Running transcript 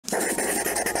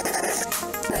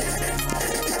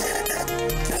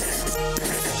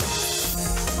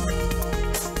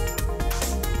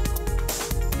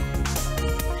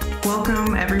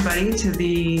everybody to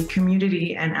the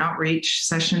Community and Outreach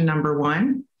session number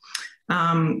 1.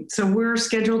 So we're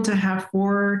scheduled to have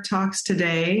 4 talks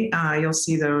today. You'll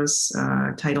see those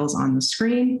titles on the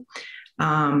screen.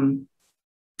 So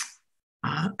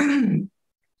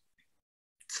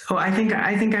I think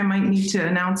I might need to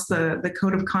announce the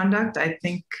code of conduct. I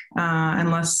think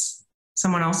unless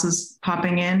someone else is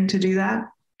popping in to do that.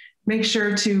 Make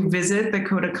sure to visit the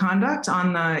code of conduct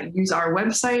on the Use Our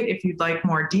website if you'd like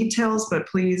more details, but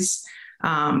please,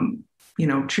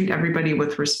 treat everybody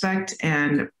with respect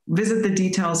and visit the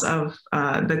details of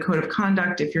the code of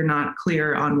conduct if you're not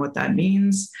clear on what that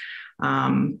means.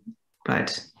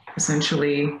 But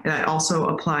essentially, that also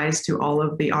applies to all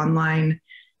of the online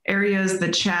areas,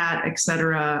 the chat,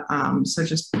 etc. So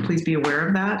just please be aware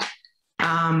of that.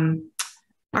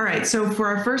 All right, so for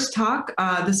our first talk,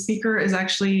 the speaker is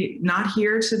actually not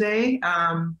here today.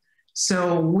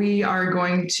 So we are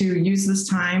going to use this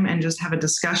time and just have a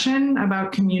discussion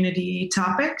about community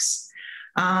topics.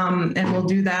 And we'll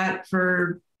do that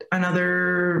for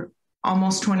another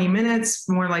almost 20 minutes,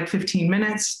 more like 15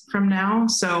 minutes from now.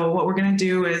 So what we're gonna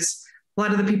do is, a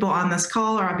lot of the people on this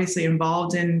call are obviously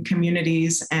involved in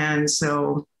communities. And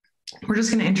so we're just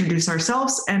gonna introduce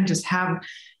ourselves and just have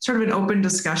sort of an open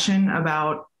discussion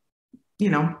about,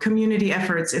 community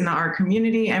efforts in our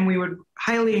community. And we would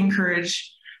highly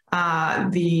encourage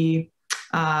the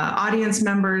audience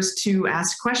members to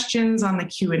ask questions on the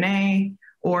Q&A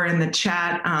or in the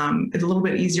chat. It's a little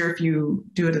bit easier if you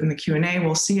do it in the Q&A.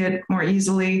 We'll see it more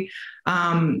easily.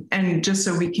 And just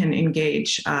so we can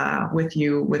engage with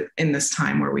you in this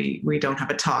time where we don't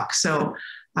have a talk. So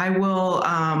I will,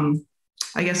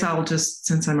 I guess I'll just,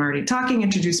 since I'm already talking,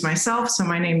 introduce myself. So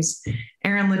my name's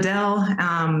Erin Liddell.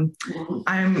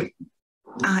 I'm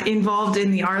involved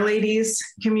in the Our Ladies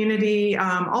community,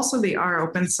 also the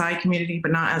rOpenSci community,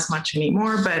 but not as much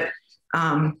anymore. But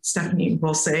Stefanie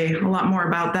will say a lot more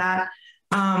about that.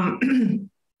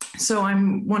 So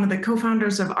I'm one of the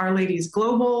co-founders of Our Ladies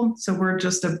Global. So we're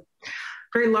just a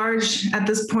very large, at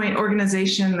this point,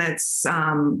 organization that's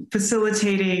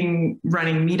facilitating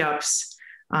running meetups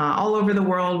all over the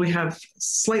world. We have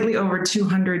slightly over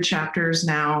 200 chapters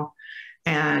now,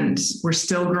 and we're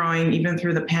still growing even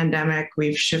through the pandemic.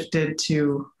 We've shifted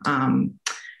to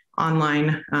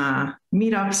online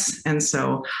meetups. And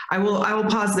so I will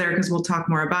pause there because we'll talk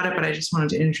more about it, but I just wanted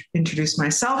to introduce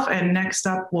myself. And next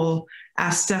up, we'll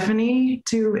ask Stefanie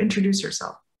to introduce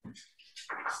herself.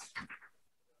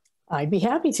 I'd be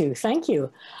happy to, thank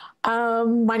you.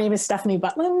 My name is Stefanie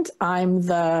Butland. I'm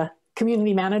the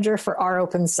community manager for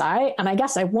rOpenSci, and I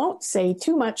guess I won't say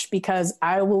too much because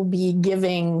I will be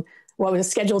giving what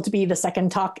was scheduled to be the second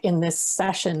talk in this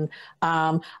session.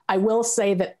 I will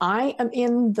say that I am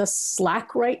in the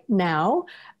Slack right now,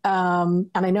 and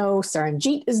I know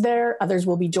Saranjeet is there, others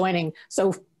will be joining.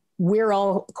 So we're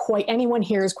all anyone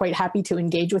here is quite happy to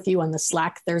engage with you on the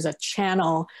Slack. There's a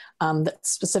channel that's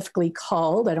specifically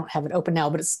called, I don't have it open now,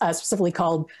 but it's specifically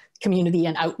called Community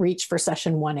and Outreach for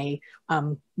Session 1A.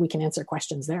 We can answer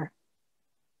questions there.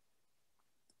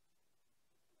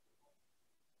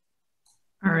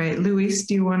 All right, Lluís,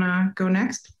 do you want to go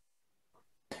next?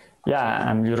 Yeah,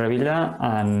 I'm Revilla,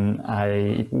 and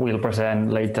I will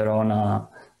present later on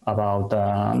about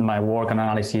my work and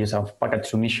analysis of package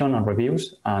submission and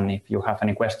reviews. And if you have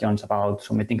any questions about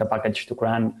submitting a package to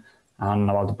grant and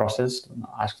about the process,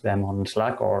 ask them on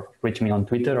Slack or reach me on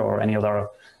Twitter or any other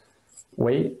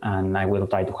way, and I will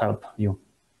try to help you.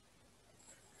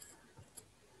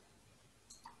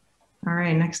 All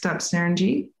right, next up,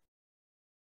 Saranjeet.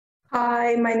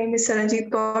 Hi, my name is Saranjeet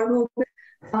Kaur.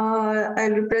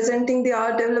 I'm representing the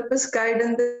R Developers Guide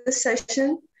in this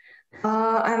session.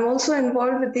 I'm also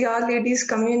involved with the R Ladies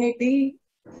community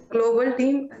global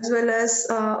team, as well as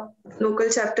local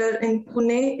chapter in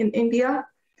Pune in India.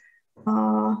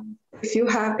 If you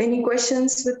have any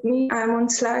questions with me, I'm on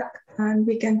Slack and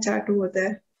we can chat over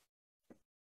there.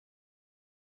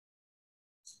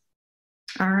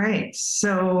 All right,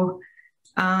 so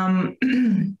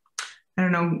I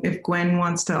don't know if Gwen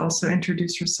wants to also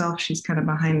introduce herself. She's kind of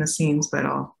behind the scenes, but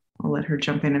I'll let her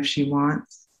jump in if she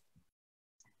wants.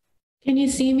 Can you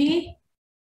see me?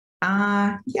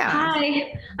 Yeah.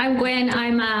 Hi, I'm Gwen.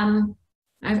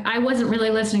 I wasn't really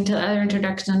listening to the other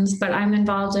introductions, but I'm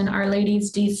involved in Our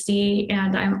Ladies DC,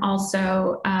 and I'm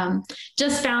also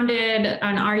just founded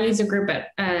an R user group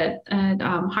at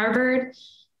Harvard,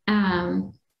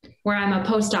 where I'm a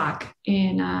postdoc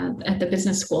at the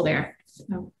business school there.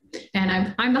 So,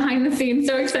 and I'm behind the scenes,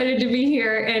 so excited to be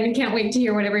here and can't wait to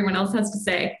hear what everyone else has to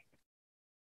say.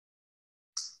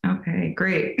 Okay,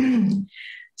 great.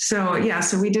 So yeah,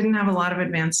 so we didn't have a lot of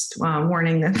advanced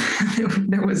warning that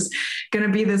there was going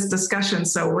to be this discussion.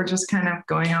 So we're just kind of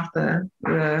going off the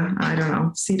I don't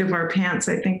know, seat of our pants,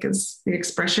 I think is the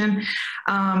expression.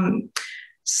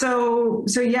 So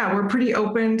yeah, we're pretty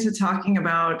open to talking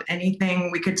about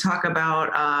anything. We could talk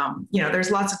about,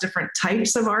 there's lots of different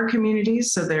types of our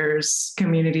communities. So there's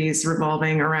communities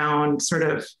revolving around sort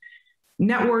of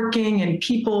networking and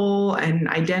people and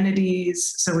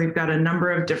identities. So we've got a number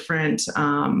of different,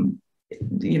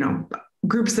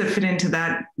 groups that fit into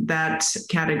that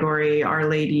category. Our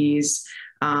Ladies,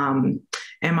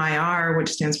 MIR, which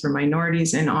stands for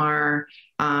Minorities in R.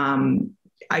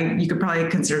 You could probably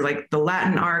consider like the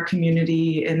Latin R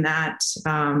community in that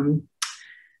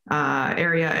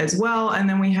area as well. And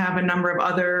then we have a number of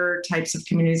other types of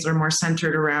communities that are more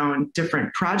centered around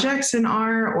different projects in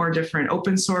R or different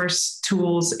open source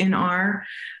tools in R.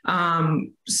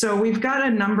 So we've got a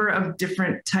number of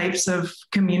different types of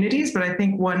communities, but I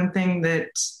think one thing that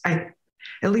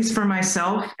at least for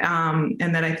myself, and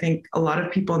that I think a lot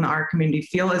of people in the R community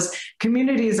feel is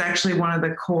community is actually one of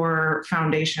the core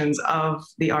foundations of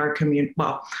the R community.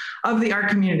 Well, of the R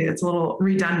community, that's a little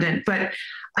redundant, but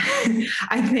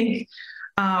I think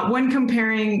when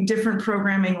comparing different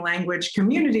programming language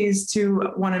communities to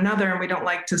one another, and we don't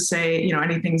like to say,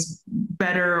 anything's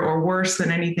better or worse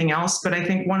than anything else, but I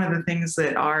think one of the things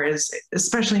that R is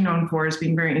especially known for is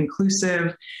being very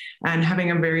inclusive and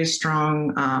having a very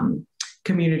strong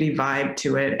community vibe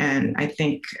to it. And I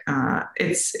think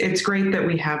it's great that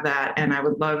we have that. And I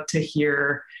would love to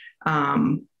hear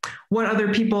what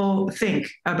other people think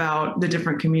about the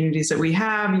different communities that we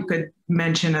have. You could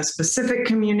mention a specific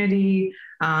community,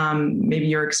 maybe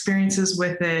your experiences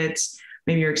with it,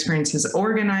 maybe your experiences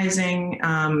organizing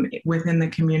within the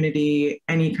community,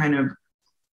 any kind of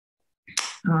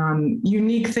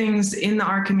unique things in the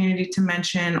R community to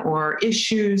mention or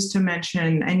issues to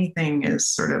mention. Anything is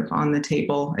sort of on the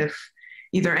table if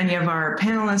either any of our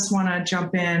panelists want to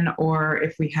jump in, or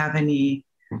if we have any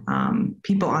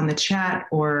people on the chat,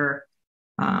 or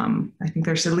I think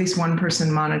there's at least one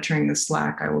person monitoring the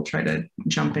Slack. I will try to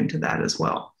jump into that as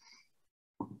well.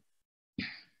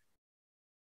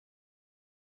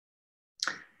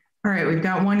 All right, we've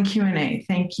got one Q&A.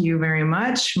 Thank you very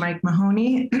much, Mike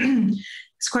Mahoney.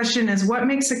 This question is, what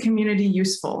makes a community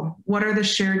useful? What are the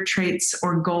shared traits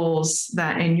or goals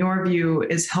that, in your view,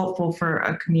 is helpful for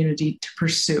a community to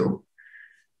pursue?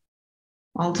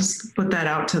 I'll just put that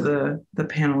out to the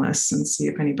panelists and see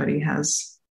if anybody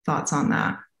has thoughts on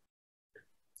that.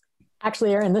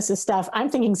 Actually, Erin, this is Steph. I'm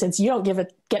thinking since you don't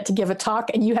get to give a talk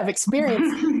and you have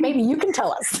experience, maybe you can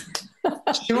tell us.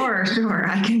 Sure.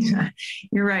 I can.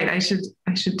 You're right. I should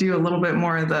do a little bit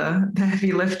more of the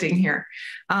heavy lifting here,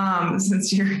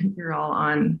 since you're all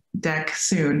on deck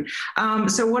soon.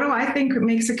 So, what do I think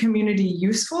makes a community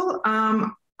useful?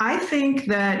 I think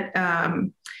that.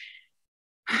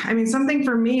 Something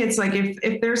for me, it's like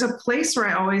if there's a place where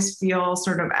I always feel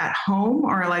sort of at home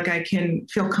or like I can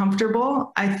feel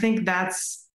comfortable, I think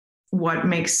that's what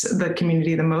makes the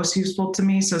community the most useful to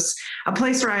me. So it's a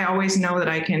place where I always know that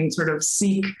I can sort of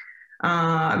seek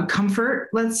comfort,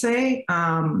 let's say,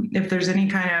 if there's any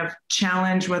kind of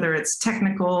challenge, whether it's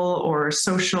technical or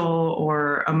social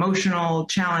or emotional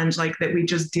challenge, like that we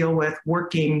just deal with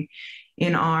working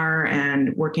in R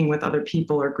and working with other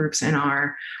people or groups in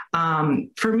R.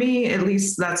 For me, at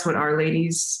least that's what Our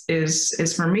Ladies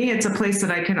is for me. It's a place that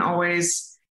I can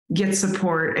always get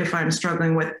support if I'm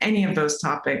struggling with any of those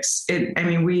topics.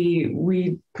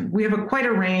 We have quite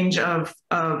a range of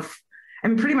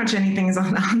pretty much anything is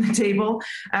on the table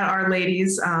at Our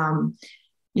Ladies.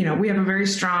 We have a very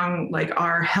strong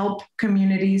our help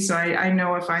community. So I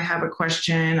know if I have a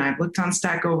question, I've looked on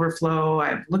Stack Overflow,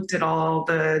 I've looked at all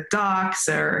the docs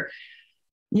or,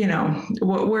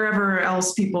 wherever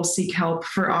else people seek help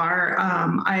for R,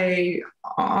 I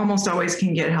almost always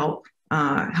can get help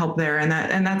there. And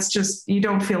that's just, you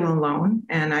don't feel alone.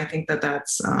 And I think that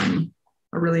that's a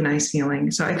really nice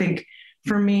feeling. So I think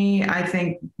for me,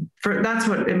 that's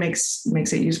what it makes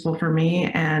it useful for me.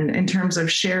 And in terms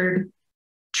of shared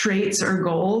traits or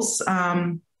goals,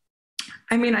 I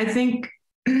think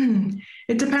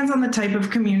it depends on the type of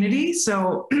community.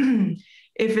 So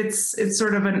if it's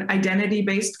sort of an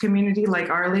identity-based community like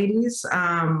Our Ladies,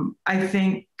 I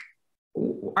think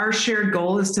our shared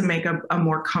goal is to make a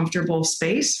more comfortable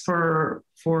space for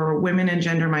women and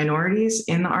gender minorities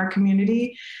in our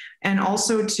community, and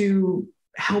also to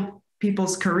help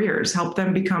people's careers, help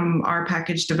them become R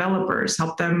package developers,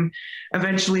 help them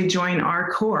eventually join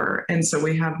our core. And so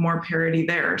we have more parity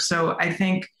there. So I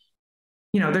think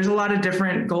there's a lot of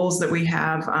different goals that we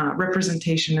have.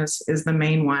 Representation is the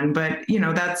main one, but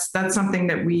that's something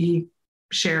that we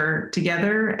share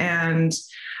together. And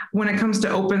when it comes to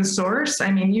open source,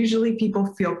 I mean, usually people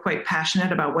feel quite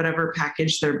passionate about whatever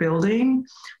package they're building,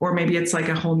 or maybe it's like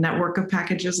a whole network of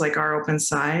packages like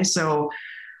rOpenSci. So,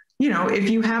 if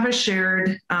you have a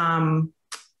shared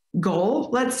goal,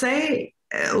 let's say,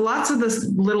 lots of this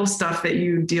little stuff that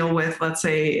you deal with, let's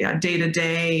say day to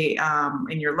day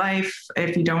in your life,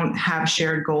 if you don't have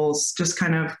shared goals, just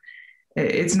kind of,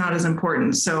 it's not as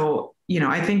important. So,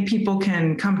 I think people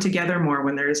can come together more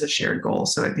when there is a shared goal.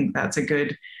 So I think it's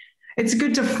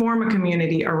good to form a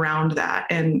community around that.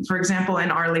 And for example, in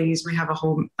Our Ladies, we have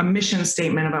a mission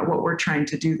statement about what we're trying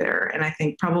to do there. And I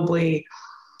think probably,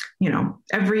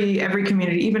 every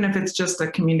community, even if it's just a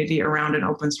community around an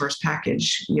open source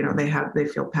package, they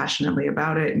feel passionately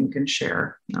about it, and you can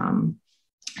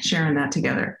sharing that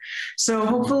together. So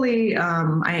hopefully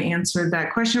I answered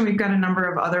that question. We've got a number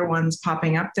of other ones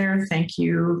popping up there. Thank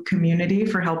you, community,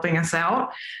 for helping us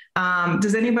out.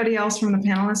 Does anybody else from the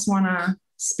panelists want to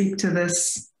speak to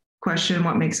this question?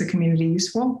 What makes a community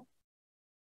useful?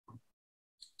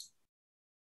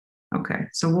 Okay,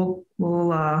 so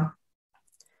we'll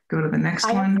go to the next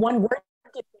one. I have one word.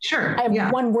 Sure. I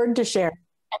have one word to share.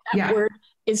 And that word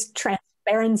is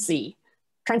transparency.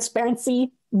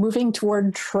 Transparency, moving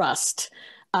toward trust.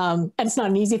 And it's not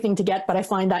an easy thing to get, but I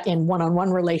find that in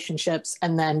one-on-one relationships,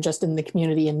 and then just in the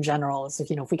community in general, is if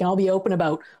we can all be open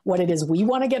about what it is we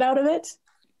want to get out of it,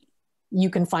 you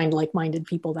can find like-minded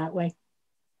people that way.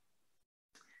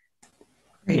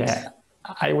 Great. Yeah,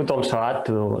 I would also add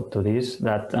to this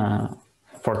that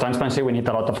for transparency, we need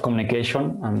a lot of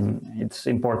communication, and it's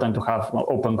important to have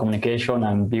open communication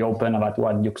and be open about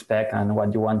what you expect and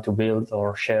what you want to build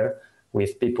or share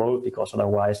with people, because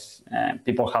otherwise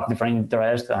people have different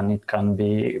interests, and it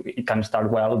can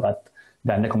start well, but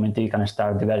then the community can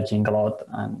start diverging a lot,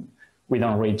 and we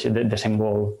don't reach the same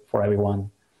goal for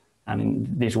everyone. And in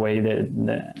this way,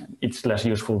 it's less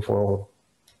useful for all.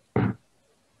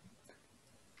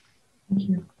 Thank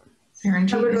you.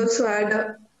 Saranjeet? I would also add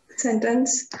a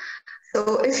sentence.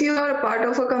 So if you are a part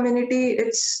of a community,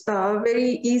 it's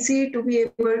very easy to be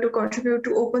able to contribute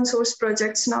to open source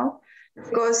projects now,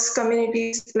 because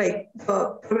communities like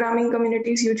programming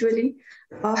communities usually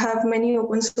have many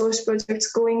open source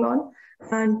projects going on.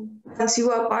 And as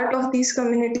you are part of these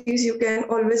communities, you can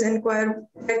always inquire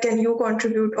where can you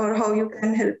contribute or how you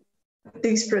can help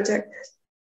these projects.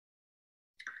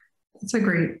 That's a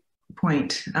great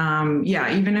point.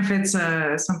 Yeah, even if it's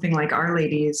something like Our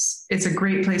Ladies, it's a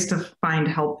great place to find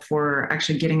help for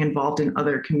actually getting involved in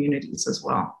other communities as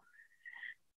well.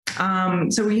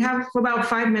 So we have about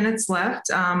 5 minutes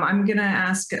left. I'm going to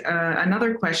ask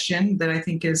another question that I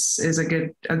think is a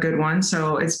good one.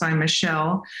 So it's by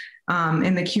Michelle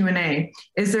in the Q&A.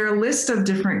 Is there a list of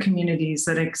different communities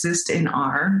that exist in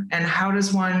R, and how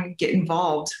does one get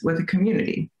involved with a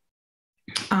community?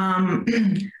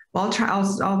 Well,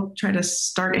 I'll try to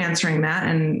start answering that,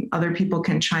 and other people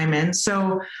can chime in.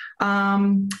 So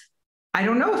I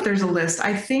don't know if there's a list.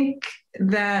 I think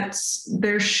that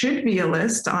there should be a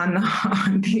list on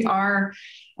the R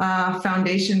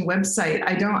Foundation website.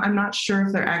 I'm not sure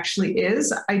if there actually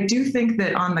is. I do think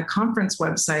that on the conference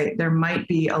website, there might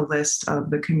be a list of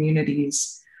the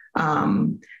communities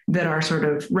that are sort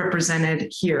of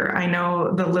represented here. I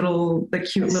know the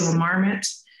cute little marmot.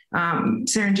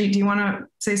 Saranjeet, do you want to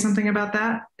say something about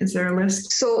that? Is there a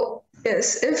list? So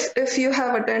yes, if you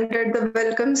have attended the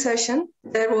welcome session,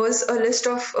 there was a list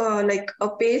of like a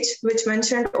page which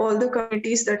mentioned all the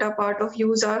communities that are part of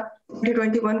USAR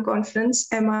 2021 conference,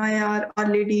 MIR, Our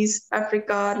Ladies,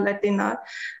 Africa, Latina,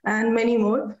 and many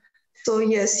more. So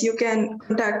yes, you can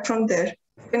contact from there.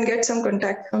 You can get some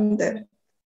contact from there.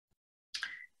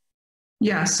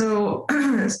 Yeah, so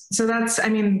that's, I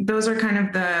mean, those are kind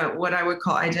of what I would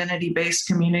call identity-based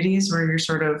communities, where you're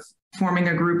sort of forming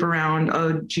a group around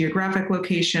a geographic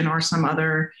location or some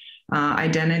other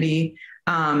identity.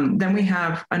 Then we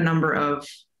have a number of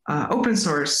open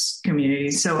source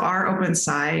communities. So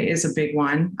rOpenSci is a big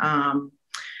one.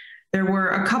 There were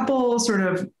a couple sort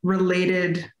of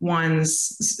related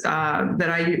ones one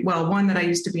that I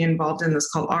used to be involved in, that's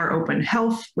called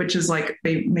rOpenHealth, which is like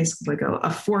basically like a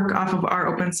fork off of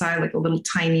rOpenSci, like a little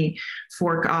tiny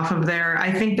fork off of there.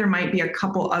 I think there might be a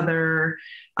couple other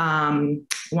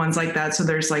ones like that. So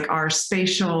there's like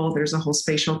rSpatial, there's a whole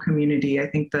spatial community. I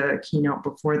think the keynote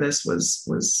before this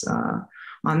was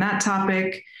on that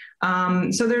topic.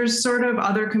 So there's sort of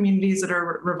other communities that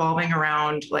are revolving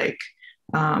around like,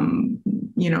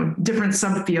 different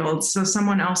subfields. So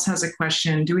someone else has a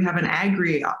question. Do we have an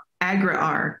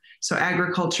agri-R, so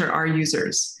agriculture R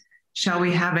users. Shall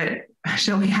we have it?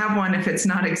 Shall we have one if it's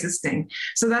not existing?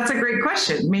 So that's a great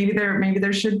question. Maybe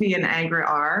there should be an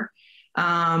agri-R.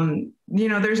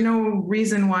 There's no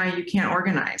reason why you can't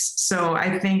organize. So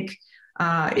I think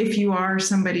if you are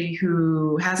somebody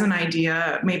who has an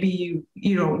idea, maybe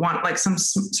you don't want like some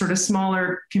sort of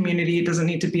smaller community. It doesn't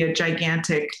need to be a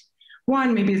gigantic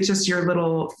one. Maybe it's just your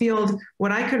little field.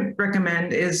 What I could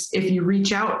recommend is if you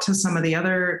reach out to some of the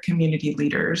other community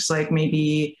leaders, like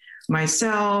maybe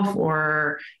myself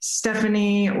or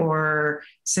Stefanie or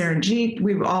Saranjeet,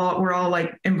 we're all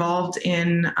like involved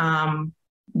in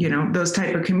those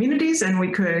type of communities, and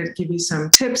we could give you some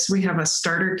tips. We have a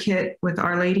starter kit with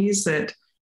our ladies that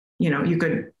you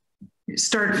could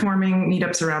start forming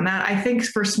meetups around that. I think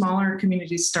for smaller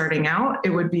communities starting out, it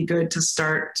would be good to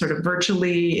start sort of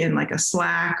virtually in like a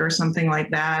Slack or something like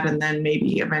that, and then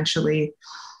maybe eventually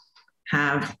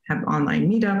have online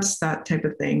meetups, that type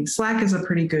of thing. Slack is a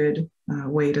pretty good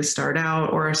way to start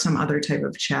out, or some other type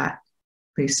of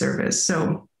chat-based service.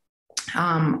 So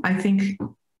I think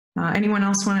anyone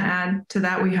else want to add to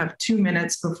that? We have 2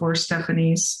 minutes before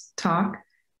Stefanie's talk.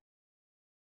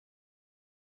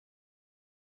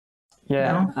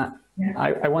 Yeah,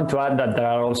 I want to add that there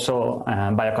are also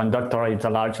Bioconductor. It's a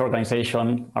large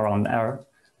organization around air.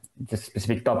 It's a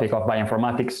specific topic of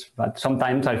bioinformatics, but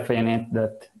sometimes I find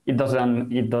that it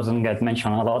doesn't get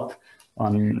mentioned a lot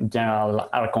on general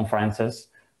R conferences,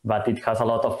 but it has a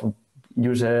lot of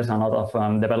users and a lot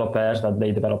of developers that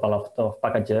they develop a lot of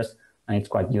packages, and it's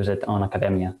quite used on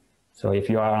academia. So if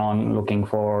you are looking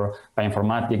for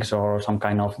bioinformatics or some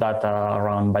kind of data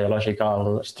around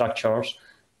biological structures,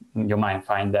 you might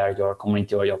find there your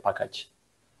community or your package.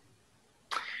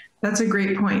 That's a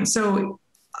great point. So,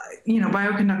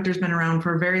 Bioconductor's been around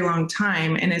for a very long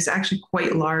time, and it's actually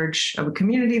quite large of a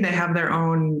community. They have their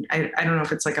own, I don't know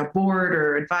if it's like a board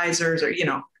or advisors or,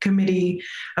 committee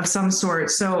of some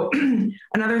sort. So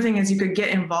another thing is you could get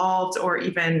involved or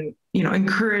even,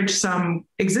 encourage some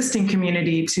existing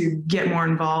community to get more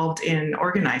involved in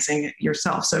organizing it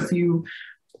yourself. So if you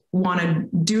want to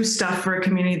do stuff for a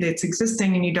community that's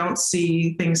existing and you don't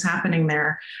see things happening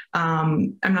there.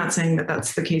 I'm not saying that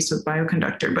that's the case with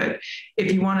Bioconductor, but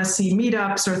if you want to see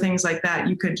meetups or things like that,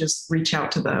 you could just reach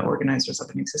out to the organizers of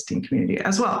an existing community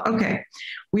as well. Okay,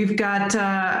 we've got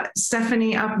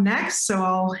Stefanie up next, so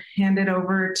I'll hand it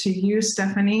over to you,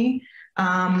 Stefanie.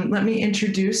 Let me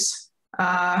introduce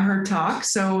her talk.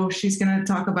 So she's going to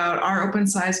talk about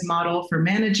rOpenSci's model for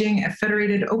managing a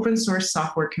federated open source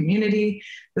software community.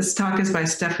 This talk is by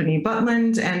Stefanie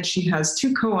Butland, and she has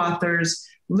 2 co-authors,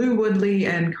 Woodley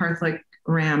and Karthik,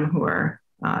 who are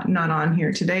not on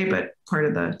here today, but part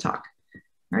of the talk.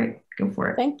 All right, go for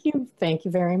it. Thank you. Thank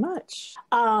you very much.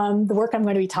 The work I'm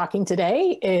going to be talking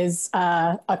today is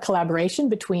a collaboration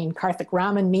between Karthik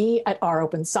and me at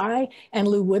rOpenSci and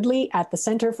Woodley at the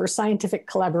Center for Scientific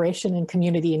Collaboration and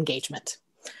Community Engagement.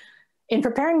 In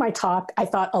preparing my talk, I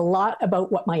thought a lot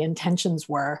about what my intentions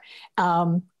were.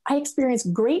 I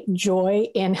experienced great joy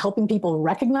in helping people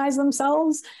recognize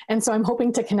themselves, and so I'm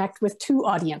hoping to connect with 2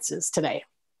 audiences today.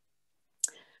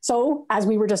 So as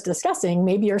we were just discussing,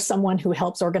 maybe you're someone who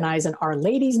helps organize an R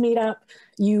Ladies meetup,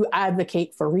 you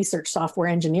advocate for research software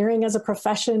engineering as a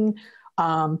profession,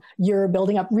 you're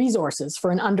building up resources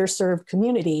for an underserved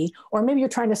community, or maybe you're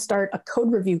trying to start a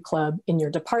code review club in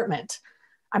your department.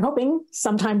 I'm hoping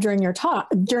sometime during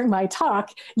my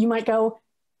talk, you might go,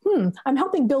 I'm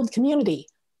helping build community.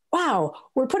 Wow,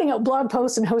 we're putting out blog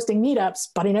posts and hosting meetups,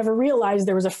 but I never realized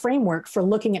there was a framework for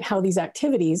looking at how these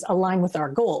activities align with our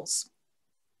goals.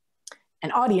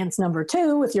 And audience number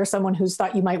 2, if you're someone who's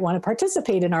thought you might want to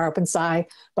participate in rOpenSci,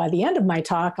 by the end of my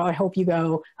talk, I hope you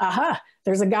go, aha,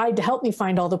 there's a guide to help me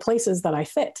find all the places that I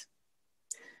fit.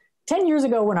 10 years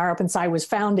ago when rOpenSci was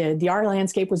founded, the R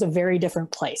landscape was a very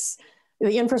different place.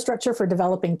 The infrastructure for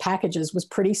developing packages was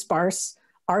pretty sparse.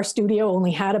 RStudio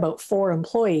only had about 4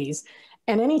 employees.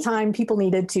 And anytime people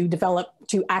needed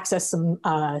to access some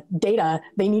data,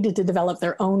 they needed to develop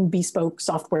their own bespoke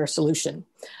software solution.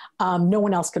 No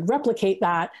one else could replicate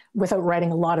that without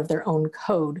writing a lot of their own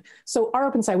code. So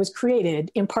rOpenSci was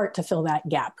created in part to fill that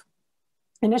gap.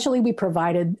 Initially, we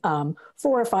provided 4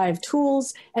 or 5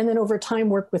 tools, and then over time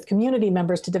worked with community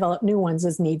members to develop new ones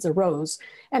as needs arose.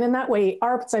 And in that way,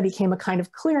 rOpenSci became a kind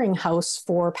of clearinghouse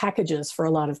for packages for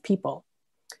a lot of people.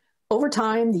 Over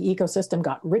time, the ecosystem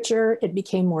got richer, it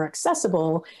became more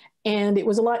accessible, and it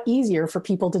was a lot easier for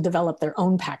people to develop their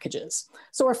own packages.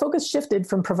 So our focus shifted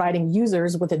from providing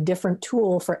users with a different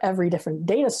tool for every different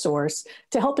data source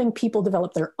to helping people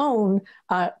develop their own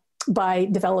by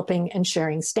developing and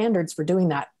sharing standards for doing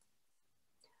that.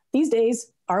 These days,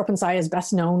 rOpenSci is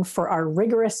best known for our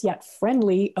rigorous yet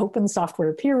friendly open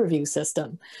software peer review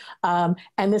system. And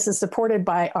this is supported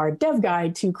by our dev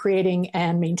guide to creating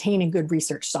and maintaining good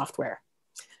research software.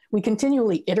 We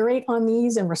continually iterate on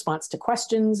these in response to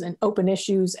questions and open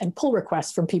issues and pull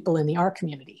requests from people in the R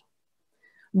community.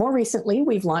 More recently,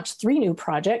 we've launched 3 new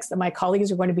projects that my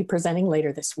colleagues are going to be presenting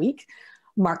later this week.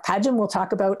 Mark Padgham will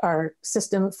talk about our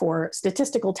system for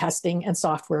statistical testing and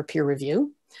software peer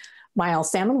review. Maëlle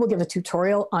Salmon will give a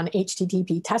tutorial on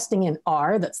HTTP testing in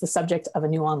R that's the subject of a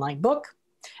new online book.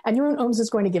 And Jeroen Ooms is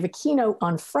going to give a keynote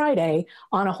on Friday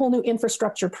on a whole new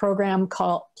infrastructure platform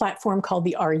called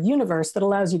the R Universe that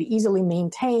allows you to easily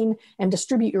maintain and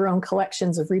distribute your own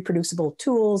collections of reproducible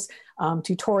tools,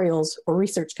 tutorials, or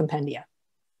research compendia.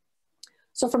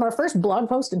 So from our first blog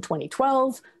post in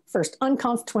 2012, first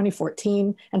Unconf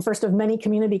 2014, and first of many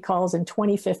community calls in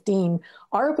 2015,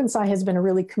 rOpenSci has been a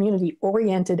really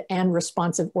community-oriented and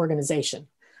responsive organization.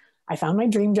 I found my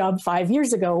dream job 5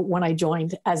 years ago when I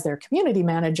joined as their community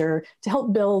manager to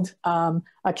help build a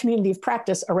community of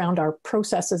practice around our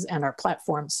processes and our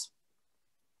platforms.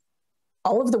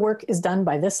 All of the work is done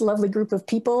by this lovely group of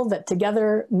people that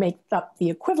together make up the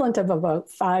equivalent of about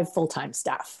 5 full-time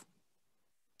staff.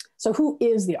 So who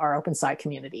is the rOpenSci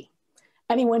community?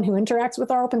 Anyone who interacts with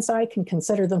rOpenSci can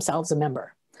consider themselves a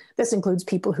member. This includes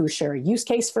people who share a use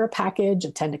case for a package,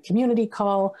 attend a community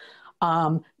call,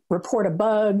 report a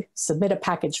bug, submit a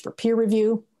package for peer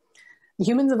review. The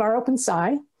humans of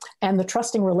rOpenSci and the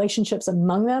trusting relationships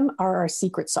among them are our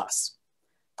secret sauce.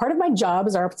 Part of my job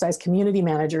as rOpenSci's community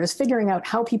manager is figuring out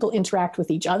how people interact with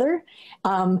each other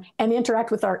and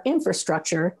interact with our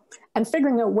infrastructure and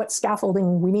figuring out what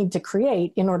scaffolding we need to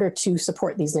create in order to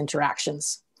support these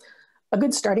interactions. A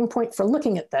good starting point for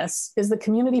looking at this is the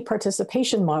community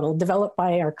participation model developed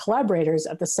by our collaborators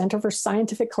at the Center for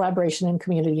Scientific Collaboration and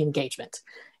Community Engagement.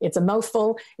 It's a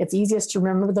mouthful. It's easiest to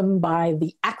remember them by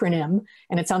the acronym,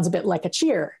 and it sounds a bit like a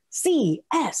cheer,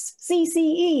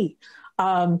 CSCCE.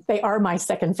 They are my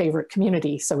second favorite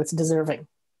community, so it's deserving.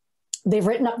 They've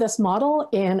written up this model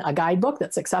in a guidebook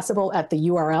that's accessible at the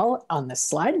URL on this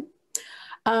slide.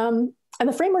 And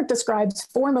the framework describes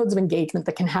 4 modes of engagement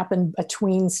that can happen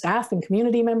between staff and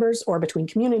community members or between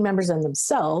community members and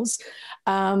themselves.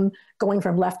 Going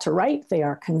from left to right, they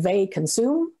are convey,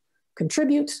 consume,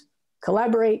 contribute,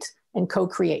 collaborate, and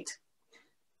co-create.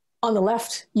 On the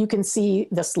left, you can see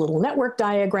this little network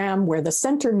diagram where the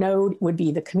center node would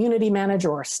be the community manager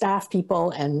or staff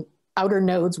people, and outer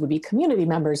nodes would be community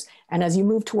members. And as you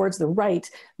move towards the right,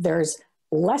 there's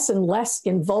less and less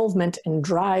involvement and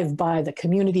drive by the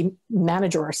community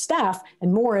manager or staff,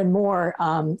 and more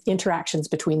interactions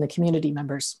between the community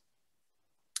members.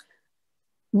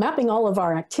 Mapping all of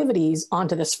our activities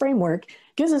onto this framework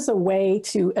gives us a way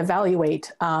to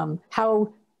evaluate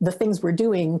how the things we're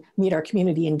doing meet our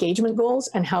community engagement goals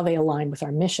and how they align with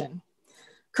our mission.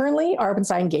 Currently,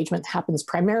 rOpenSci engagement happens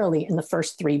primarily in the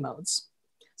first 3 modes.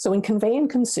 So in convey and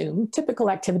consume, typical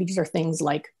activities are things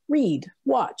like read,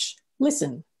 watch,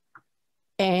 listen.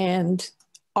 And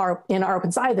in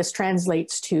rOpenSci, this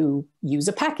translates to use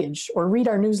a package or read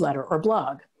our newsletter or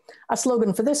blog. A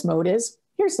slogan for this mode is,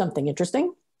 here's something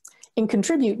interesting. In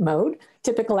contribute mode,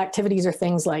 typical activities are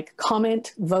things like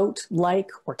comment, vote, like,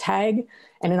 or tag.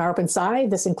 And in rOpenSci,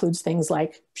 this includes things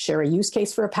like share a use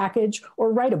case for a package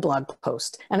or write a blog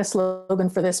post. And a slogan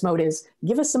for this mode is,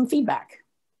 give us some feedback.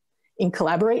 In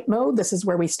collaborate mode, this is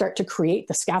where we start to create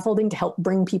the scaffolding to help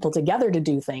bring people together to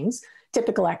do things.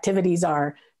 Typical activities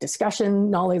are discussion,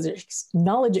 knowledge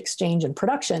exchange, and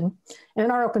production. And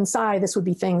in rOpenSci, this would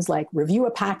be things like review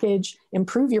a package,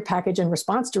 improve your package in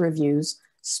response to reviews,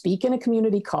 speak in a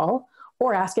community call,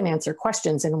 or ask and answer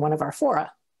questions in one of our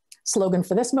fora. Slogan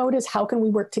for this mode is, how can we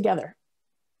work together?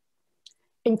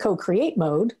 In co-create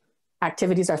mode,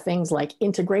 activities are things like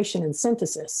integration and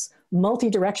synthesis,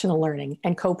 multi-directional learning,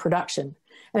 and co-production.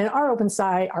 And in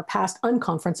rOpenSci, our past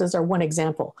unconferences are one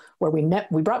example where we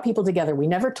brought people together. We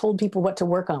never told people what to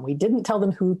work on. We didn't tell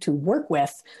them who to work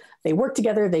with. They worked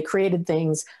together, they created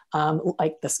things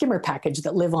like the skimmer package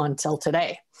that live on till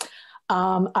today.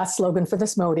 A slogan for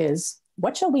this mode is,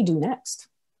 what shall we do next?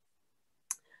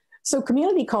 So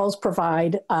community calls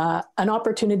provide an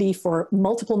opportunity for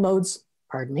multiple modes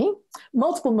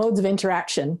of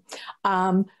interaction.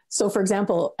 So for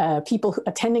example, people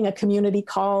attending a community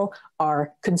call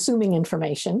are consuming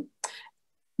information.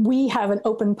 We have an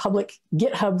open public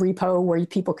GitHub repo where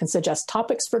people can suggest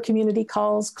topics for community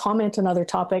calls, comment on other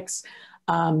topics.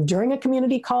 During a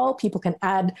community call, people can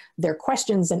add their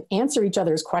questions and answer each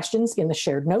other's questions in the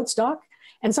shared notes doc.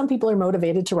 And some people are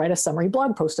motivated to write a summary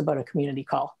blog post about a community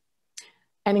call.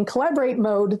 And in collaborate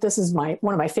mode, this is one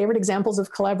of my favorite examples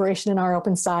of collaboration in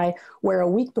rOpenSci, where a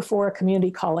week before a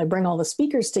community call, I bring all the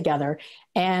speakers together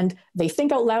and they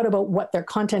think out loud about what their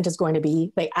content is going to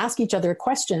be. They ask each other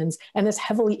questions, and this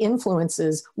heavily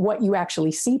influences what you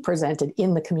actually see presented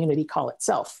in the community call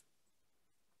itself.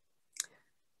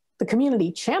 The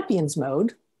community champions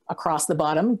mode, across the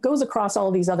bottom, goes across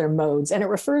all these other modes, and it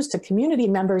refers to community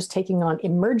members taking on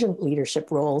emergent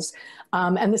leadership roles,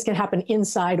 and this can happen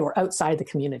inside or outside the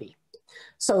community.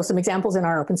 So some examples in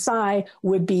rOpenSci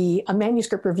would be a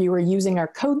manuscript reviewer using our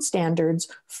code standards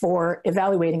for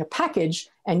evaluating a package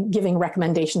and giving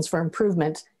recommendations for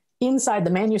improvement inside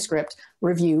the manuscript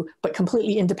review, but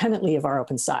completely independently of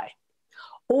rOpenSci.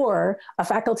 Or a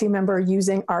faculty member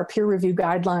using our peer review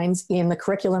guidelines in the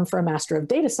curriculum for a Master of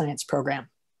Data Science program.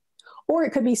 Or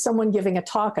it could be someone giving a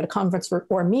talk at a conference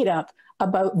or meetup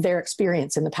about their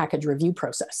experience in the package review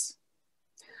process.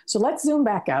 So let's zoom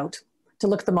back out to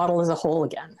look at the model as a whole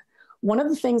again. One of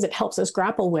the things it helps us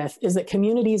grapple with is that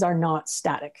communities are not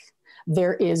static.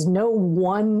 There is no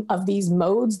one of these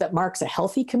modes that marks a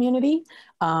healthy community.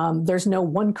 There's no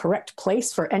one correct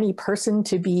place for any person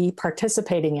to be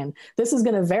participating in. This is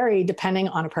going to vary depending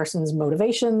on a person's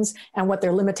motivations and what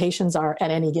their limitations are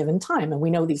at any given time. And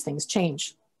we know these things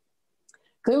change.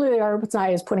 Clearly,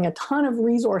 rOpenSci is putting a ton of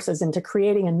resources into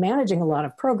creating and managing a lot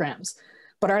of programs,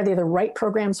 but are they the right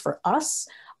programs for us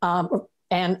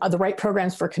and are the right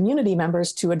programs for community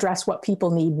members to address what people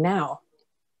need now?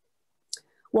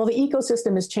 Well, the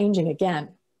ecosystem is changing again.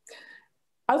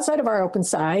 Outside of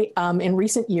rOpenSci, in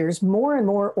recent years, more and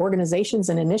more organizations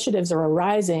and initiatives are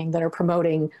arising that are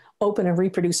promoting open and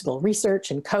reproducible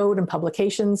research and code and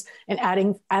publications and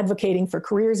advocating for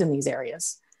careers in these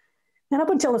areas. And up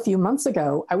until a few months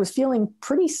ago, I was feeling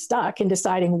pretty stuck in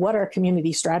deciding what our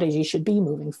community strategy should be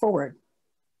moving forward.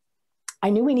 I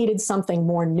knew we needed something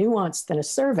more nuanced than a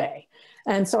survey.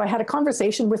 And so I had a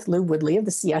conversation with Woodley of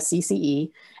the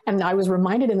CSCCE, and I was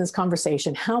reminded in this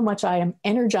conversation how much I am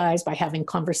energized by having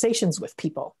conversations with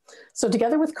people. So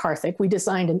together with Karthik, we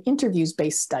designed an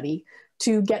interviews-based study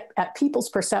to get at people's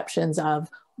perceptions of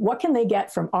what can they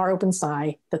get from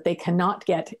rOpenSci that they cannot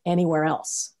get anywhere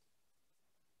else.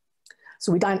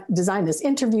 So we designed this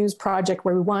interviews project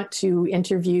where we want to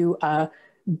interview a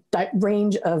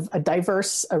range of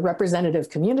diverse representative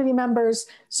community members.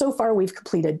 So far, we've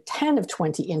completed 10 of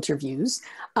 20 interviews,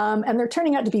 and they're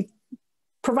turning out to be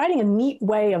providing a neat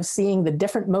way of seeing the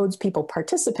different modes people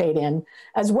participate in,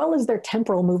 as well as their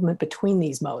temporal movement between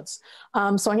these modes.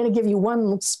 So I'm going to give you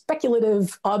one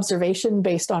speculative observation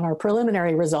based on our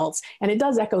preliminary results, and it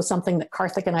does echo something that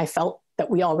Karthik and I felt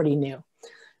that we already knew.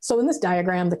 So in this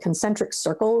diagram, the concentric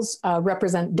circles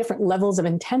represent different levels of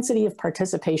intensity of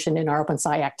participation in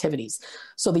rOpenSci activities.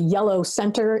 So the yellow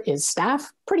center is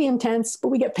staff, pretty intense, but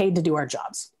we get paid to do our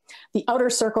jobs. The outer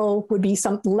circle would be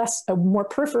a more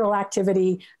peripheral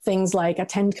activity, things like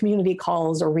attend community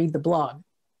calls or read the blog.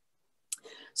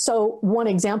 So one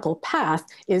example path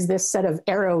is this set of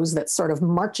arrows that's sort of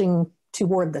marching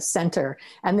toward the center.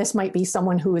 And this might be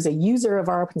someone who is a user of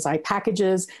rOpenSci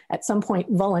packages, at some point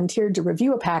volunteered to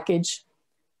review a package,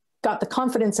 got the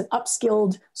confidence and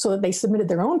upskilled so that they submitted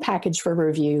their own package for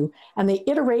review, and they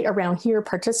iterate around here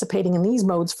participating in these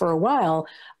modes for a while.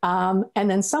 And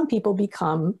then some people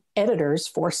become editors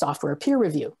for software peer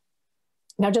review.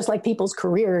 Now, just like people's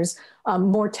careers,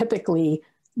 more typically,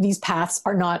 these paths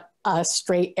are not a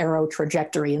straight arrow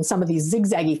trajectory. And some of these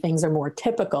zigzaggy things are more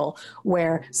typical,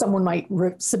 where someone might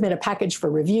submit a package for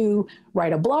review,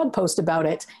 write a blog post about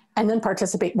it, and then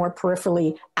participate more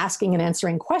peripherally, asking and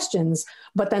answering questions,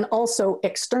 but then also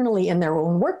externally in their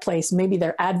own workplace, maybe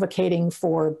they're advocating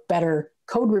for better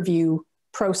code review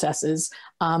processes.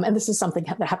 And this is something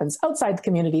that happens outside the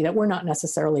community that we're not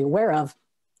necessarily aware of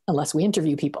unless we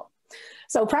interview people.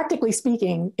 So practically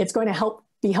speaking, it's going to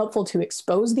be helpful to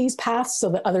expose these paths so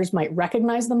that others might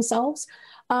recognize themselves.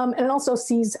 And it also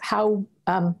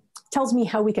tells me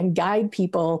how we can guide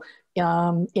people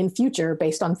in future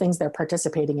based on things they're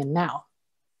participating in now.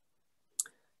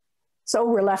 So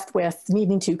we're left with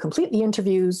needing to complete the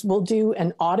interviews. We'll do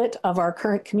an audit of our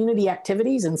current community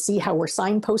activities and see how we're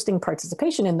signposting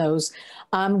participation in those.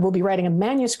 We'll be writing a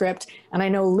manuscript, and I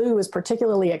know Lou is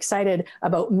particularly excited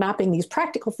about mapping these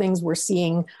practical things we're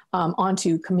seeing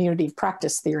onto community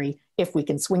practice theory, if we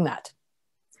can swing that.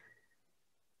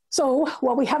 So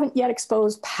while we haven't yet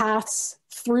exposed paths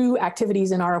through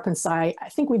activities in rOpenSci, I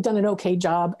think we've done an okay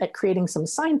job at creating some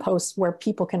signposts where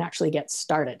people can actually get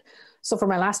started. So for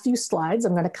my last few slides,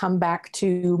 I'm going to come back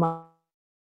to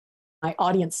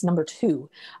audience number 2,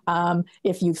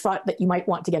 if you thought that you might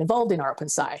want to get involved in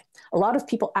rOpenSci. A lot of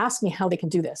people ask me how they can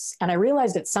do this, and I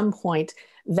realized at some point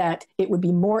that it would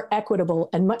be more equitable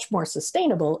and much more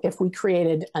sustainable if we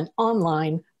created an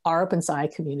online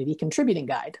rOpenSci community contributing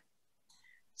guide.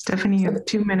 Stefanie, you have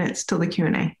 2 minutes till the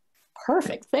Q&A.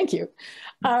 Perfect, thank you.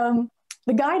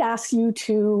 The guide asks you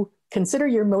to consider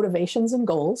your motivations and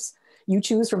goals. You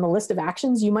choose from a list of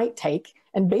actions you might take,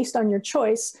 and based on your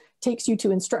choice, takes you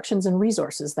to instructions and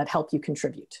resources that help you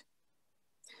contribute.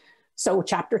 So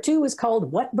chapter 2 is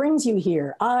called What Brings You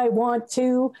Here? I Want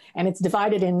To, and it's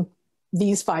divided in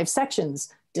these 5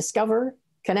 sections: discover,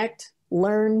 connect,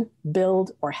 learn,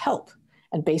 build, or help.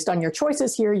 And based on your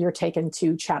choices here, you're taken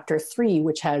to chapter 3,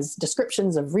 which has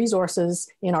descriptions of resources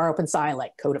in rOpenSci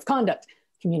like code of conduct,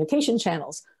 communication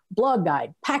channels, blog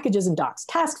guide, packages and docs,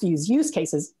 task views, use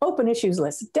cases, open issues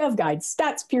lists, dev guide,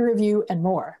 stats, peer review, and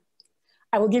more.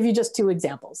 I will give you just 2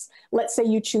 examples. Let's say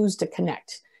you choose to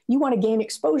connect. You want to gain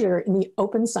exposure in the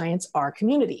Open Science R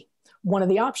community. One of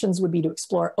the options would be to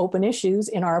explore open issues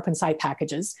in our rOpenSci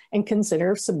packages and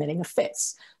consider submitting a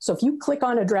FITS. So if you click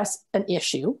on address an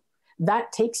issue,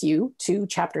 that takes you to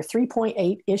chapter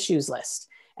 3.8 issues list.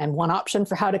 And one option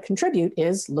for how to contribute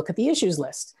is look at the issues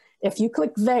list. If you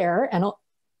click there, and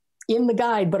in the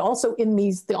guide, but also in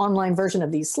the online version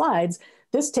of these slides,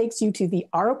 this takes you to the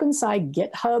rOpenSci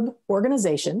GitHub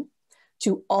organization,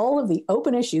 to all of the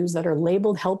open issues that are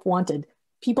labeled help wanted.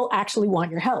 People actually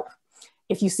want your help.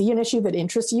 If you see an issue that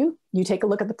interests you, you take a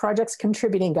look at the project's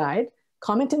contributing guide,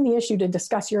 comment in the issue to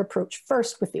discuss your approach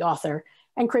first with the author,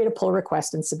 and create a pull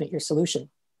request and submit your solution.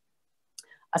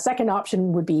 A second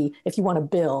option would be if you want to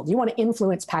build, you want to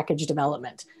influence package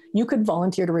development. You could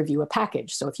volunteer to review a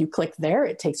package. So if you click there,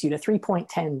 it takes you to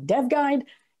 3.10 dev guide,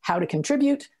 how to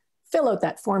contribute, fill out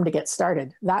that form to get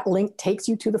started. That link takes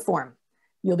you to the form.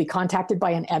 You'll be contacted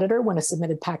by an editor when a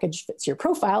submitted package fits your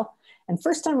profile, and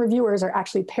first-time reviewers are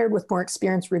actually paired with more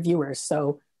experienced reviewers,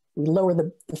 so we lower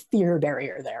the fear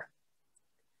barrier there.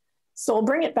 So I'll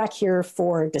bring it back here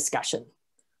for discussion.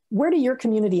 Where do your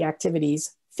community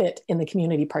activities fit in the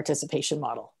community participation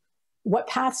model? What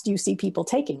paths do you see people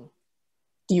taking?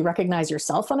 Do you recognize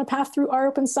yourself on a path through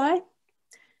rOpenSci?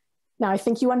 Now, I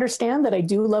think you understand that I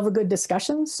do love a good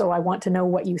discussion, so I want to know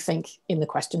what you think in the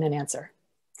question and answer.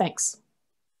 Thanks.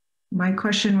 My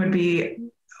question would be,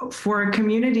 for a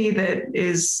community that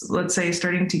is, let's say,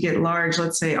 starting to get large,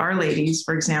 let's say our ladies,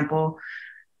 for example,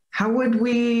 how would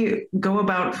we go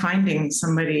about finding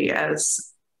somebody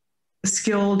as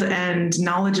skilled and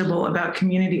knowledgeable about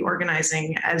community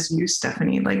organizing as you,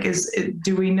 Stefanie? Like,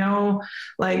 do we know,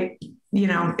 like, you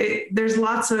know, there's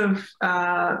lots of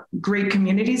great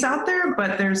communities out there,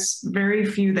 but there's very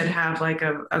few that have like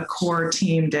a core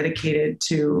team dedicated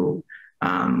to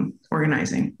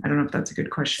organizing. I don't know if that's a good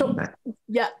question. So, but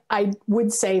yeah, I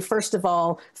would say, first of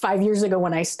all, 5 years ago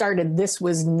when I started, this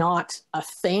was not a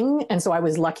thing. And so I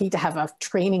was lucky to have a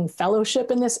training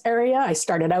fellowship in this area. I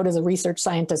started out as a research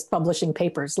scientist publishing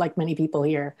papers like many people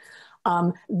here.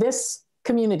 This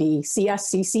community,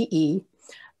 CSCCE,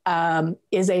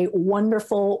 is a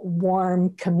wonderful,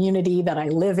 warm community that I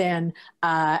live in.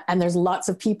 And there's lots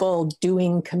of people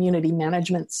doing community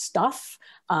management stuff.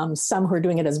 Some who are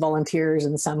doing it as volunteers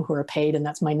and some who are paid. And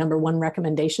that's my #1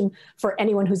 recommendation. For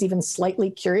anyone who's even slightly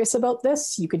curious about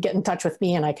this, you could get in touch with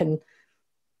me and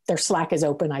their Slack is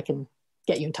open. I can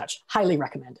get you in touch. Highly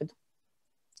recommended.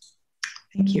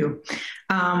 Thank you.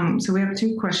 So we have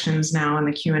 2 questions now in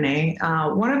the Q&A.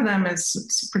 One of them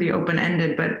is pretty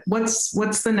open-ended, but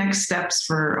what's the next steps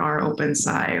for our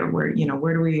rOpenSci, or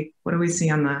what do we see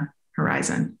on the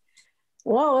horizon?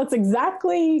 Well, that's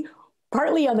exactly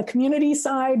partly on the community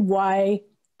side why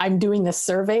I'm doing this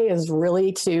survey, is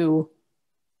really to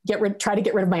try to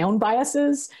get rid of my own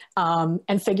biases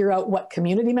and figure out what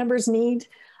community members need.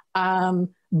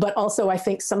 But also, I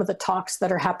think some of the talks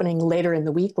that are happening later in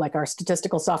the week, like our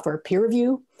statistical software peer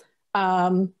review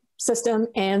system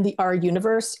and the R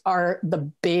universe, are the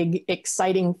big,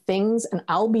 exciting things. And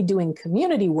I'll be doing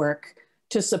community work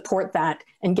to support that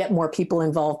and get more people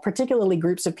involved, particularly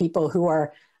groups of people who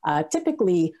are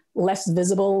typically less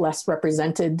visible, less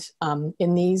represented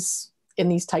in these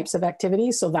types of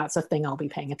activities. So that's a thing I'll be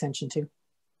paying attention to.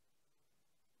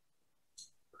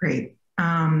 Great.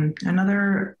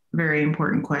 Another very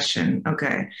important question.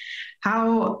 Okay.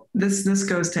 How this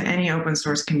goes to any open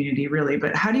source community really,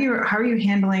 but how are you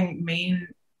handling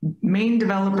main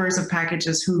developers of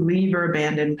packages who leave or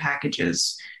abandon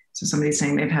packages? So somebody's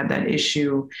saying they've had that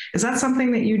issue. Is that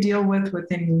something that you deal with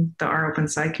within the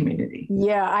rOpenSci community?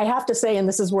 Yeah, I have to say, and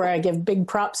this is where I give big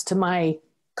props to my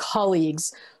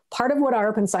colleagues, Part of what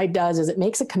our rOpenSci does is it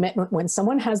makes a commitment when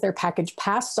someone has their package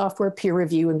pass software peer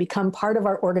review and become part of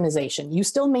our organization. You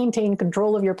still maintain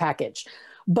control of your package,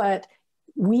 but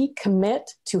we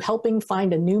commit to helping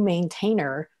find a new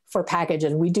maintainer for package.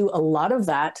 And we do a lot of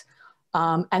that.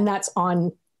 And that's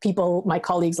on people, my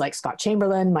colleagues like Scott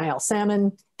Chamberlain, Maël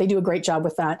Salmon, they do a great job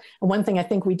with that. And one thing I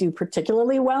think we do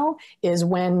particularly well is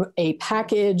when a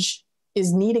package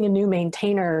is needing a new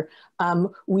maintainer,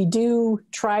 we do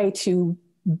try to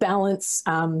balance,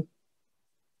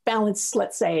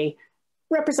 let's say,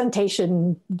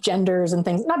 representation, genders and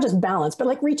things, not just balance, but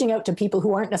like reaching out to people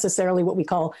who aren't necessarily what we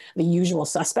call the usual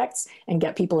suspects and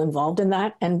get people involved in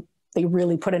that. And they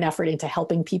really put an effort into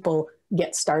helping people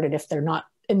get started if they're not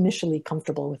initially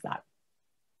comfortable with that.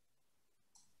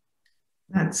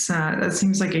 That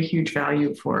seems like a huge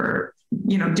value for,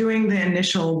 doing the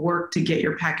initial work to get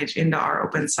your package into our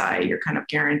rOpenSci. You're kind of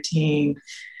guaranteeing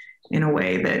in a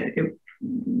way that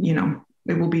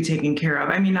it will be taken care of.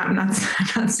 I mean, I'm not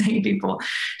saying people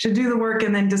should do the work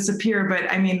and then disappear,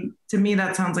 but I mean, to me,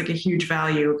 that sounds like a huge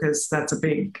value because that's a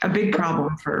big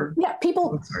problem for. Yeah,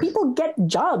 people get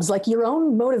jobs, like your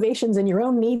own motivations and your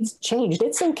own needs changed.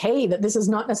 It's okay that this is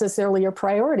not necessarily your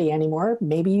priority anymore.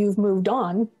 Maybe you've moved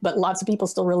on, but lots of people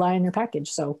still rely on your package.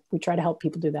 So we try to help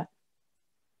people do that.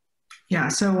 Yeah,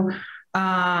 so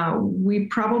we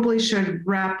probably should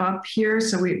wrap up here.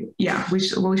 So we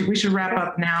should wrap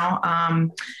up now.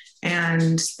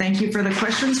 And thank you for the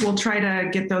questions. We'll try to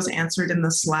get those answered in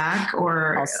the Slack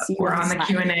or on the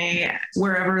Q&A,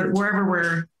 wherever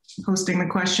we're posting the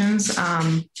questions.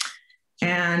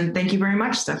 And thank you very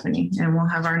much, Stefanie. And we'll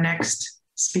have our next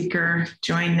speaker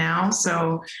join now.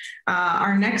 So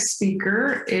our next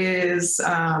speaker is,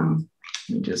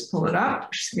 let me just pull it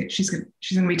up. She's going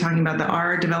to be talking about the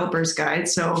R Developers Guide.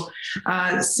 So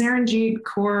Saranjeet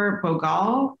Kaur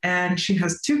Bhogal, and she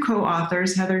has two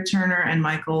co-authors, Heather Turner and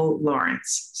Michael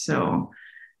Lawrence. So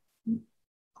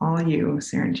all you,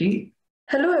 Saranjeet.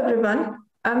 Hello, everyone.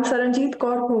 I'm Saranjeet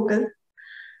Kaur Bhogal.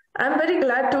 I'm very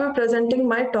glad to be presenting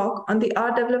my talk on the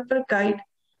R Developer Guide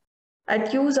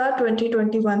at USR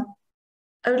 2021.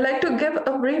 I would like to give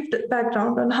a brief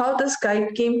background on how this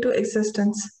guide came to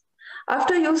existence.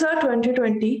 After USR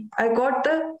 2020, I got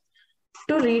to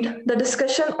read the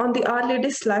discussion on the R Lady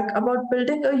Slack about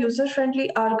building a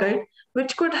user-friendly R guide,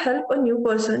 which could help a new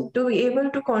person to be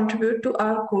able to contribute to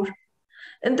R core.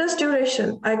 In this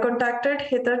duration, I contacted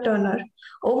Heather Turner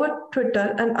over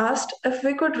Twitter and asked if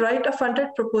we could write a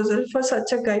funded proposal for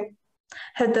such a guide.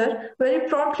 Heather very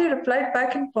promptly replied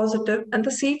back in positive, and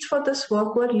the seeds for this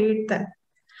work were laid then.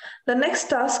 The next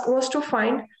task was to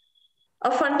find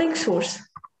a funding source.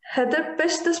 Heather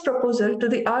pitched this proposal to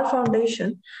the R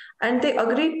Foundation, and they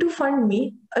agreed to fund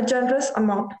me a generous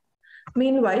amount.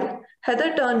 Meanwhile,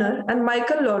 Heather Turner and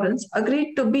Michael Lawrence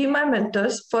agreed to be my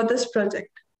mentors for this project.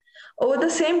 Over the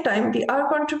same time, the R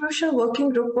Contribution Working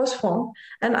Group was formed,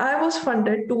 and I was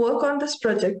funded to work on this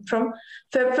project from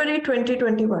February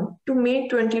 2021 to May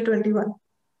 2021.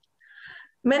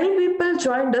 Many people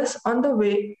joined us on the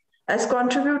way as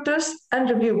contributors and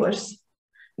reviewers.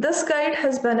 This guide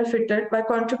has benefited by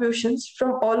contributions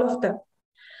from all of them.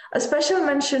 A special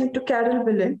mention to Carol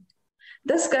Billin.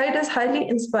 This guide is highly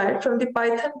inspired from the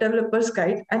Python Developers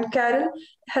Guide, and Carol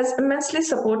has immensely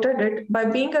supported it by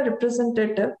being a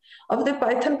representative of the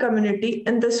Python community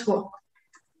in this work.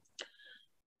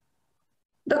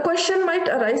 The question might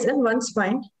arise in one's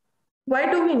mind, why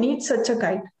do we need such a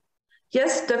guide?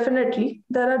 Yes, definitely,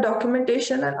 there are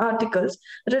documentation and articles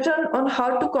written on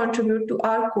how to contribute to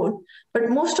R code, but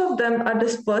most of them are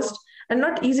dispersed and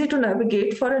not easy to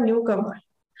navigate for a newcomer.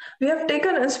 We have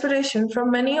taken inspiration from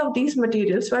many of these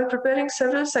materials while preparing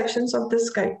several sections of this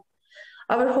guide.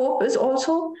 Our hope is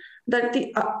also that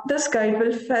this guide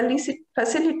will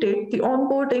facilitate the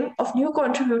onboarding of new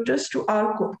contributors to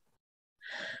R code.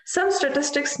 Some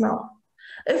statistics now.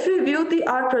 If we view the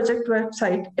R project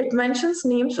website, it mentions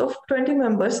names of 20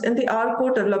 members in the R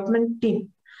code development team,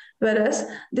 whereas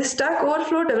the Stack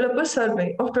Overflow Developer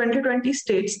Survey of 2020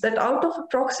 states that out of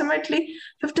approximately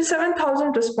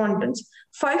 57,000 respondents,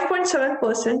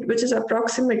 5.7%, which is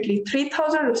approximately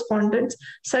 3,000 respondents,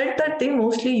 said that they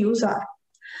mostly use R.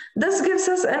 This gives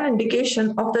us an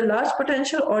indication of the large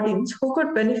potential audience who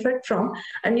could benefit from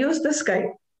and use this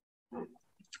guide.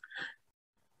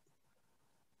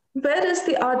 Where is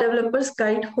the R Developers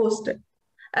Guide hosted?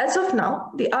 As of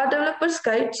now, the R Developers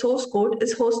Guide source code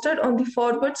is hosted on the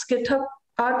Forwards GitHub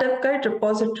RDev Guide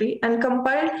repository and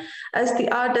compiled as the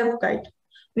RDev Guide,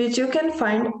 which you can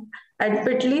find at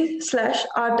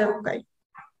bit.ly/RDev Guide.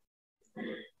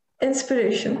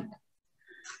 Inspiration.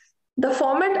 The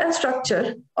format and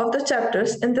structure of the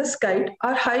chapters in this guide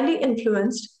are highly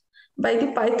influenced by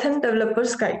the Python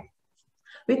Developers Guide.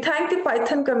 We thank the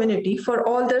Python community for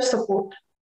all their support.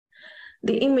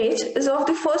 The image is of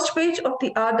the first page of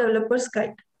the R Developers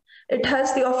Guide. It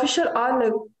has the official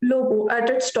R logo at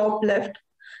its top left.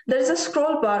 There is a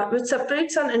scroll bar which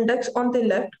separates an index on the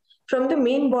left from the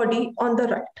main body on the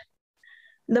right.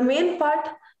 The main part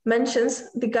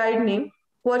mentions the guide name,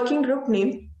 working group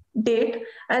name, date,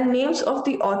 and names of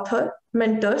the author,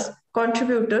 mentors,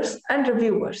 contributors, and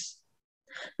reviewers.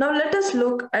 Now let us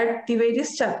look at the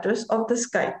various chapters of this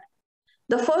guide.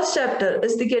 The first chapter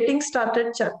is the Getting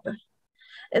Started chapter.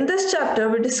 In this chapter,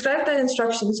 we describe the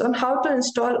instructions on how to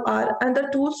install R and the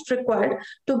tools required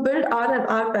to build R and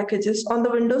R packages on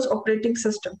the Windows operating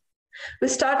system. We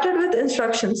started with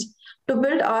instructions to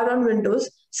build R on Windows,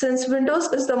 since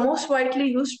Windows is the most widely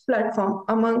used platform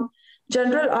among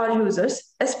general R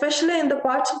users, especially in the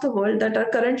parts of the world that are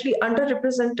currently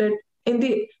underrepresented in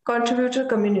the contributor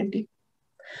community.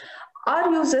 R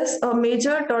uses a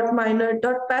major, minor,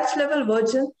 patch level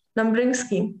version numbering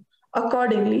scheme.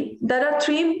 Accordingly, there are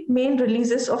 3 main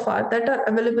releases of R that are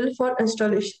available for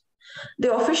installation.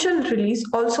 The official release,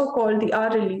 also called the R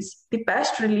release, the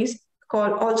patched release,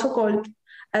 also called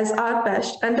as R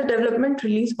patched, and the development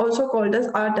release, also called as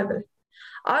RDevel.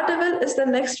 RDevel is the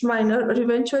next minor or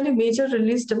eventually major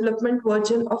release development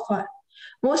version of R.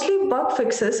 Mostly bug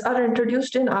fixes are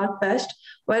introduced in R patched,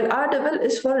 while RDevel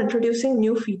is for introducing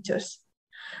new features.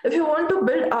 If you want to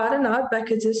build R and R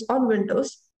packages on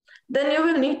Windows, then you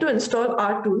will need to install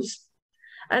R tools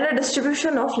and a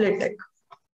distribution of LaTeX.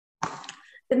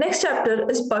 The next chapter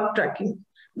is bug tracking.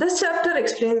 This chapter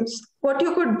explains what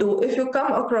you could do if you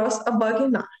come across a bug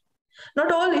in R.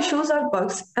 Not all issues are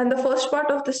bugs, and the first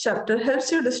part of this chapter helps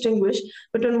you distinguish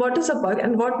between what is a bug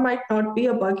and what might not be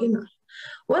a bug in R.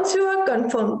 Once you are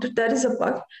confirmed that there is a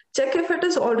bug, check if it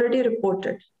is already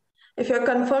reported. If you are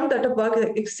confirmed that a bug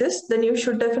exists, then you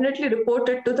should definitely report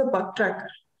it to the bug tracker.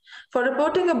 For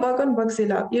reporting a bug on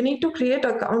Bugzilla, you need to create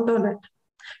an account on it.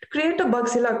 To create a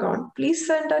Bugzilla account, please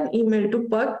send an email to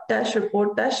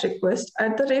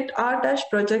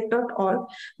bug-report-request@r-project.org,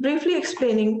 briefly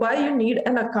explaining why you need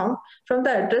an account from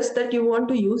the address that you want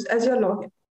to use as your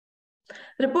login.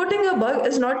 Reporting a bug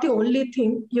is not the only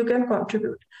thing you can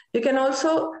contribute. You can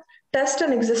also test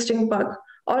an existing bug,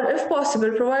 or if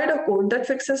possible, provide a code that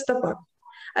fixes the bug.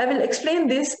 I will explain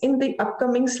this in the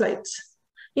upcoming slides.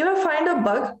 You may find a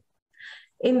bug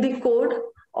in the code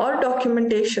or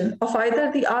documentation of either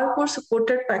the R core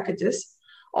supported packages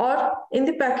or in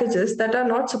the packages that are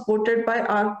not supported by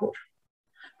R core.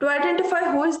 To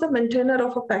identify who is the maintainer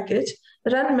of a package,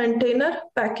 run maintainer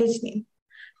package name.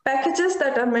 Packages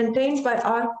that are maintained by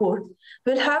R core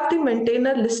will have the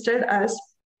maintainer listed as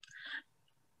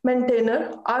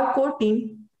maintainer R core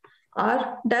team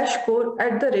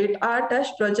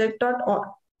r-core@r-project.org.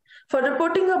 For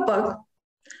reporting a bug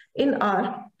in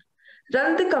R,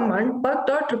 run the command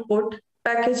bug.report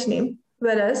package name,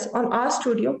 whereas on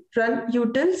RStudio, run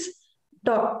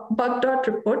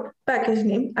utils.bug.report package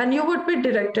name, and you would be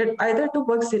directed either to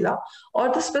Bugzilla or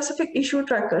the specific issue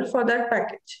tracker for that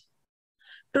package.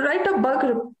 To write a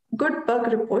good bug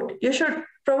report, you should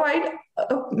provide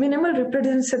a minimal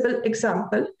reproducible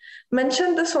example,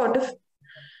 mention the sort of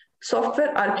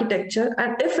software architecture,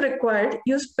 and if required,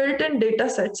 use built-in data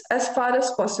sets as far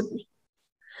as possible.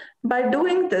 By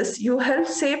doing this, you help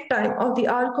save time of the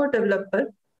R core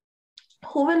developer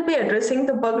who will be addressing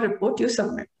the bug report you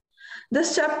submit.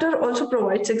 This chapter also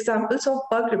provides examples of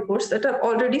bug reports that are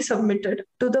already submitted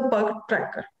to the bug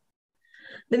tracker.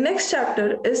 The next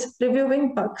chapter is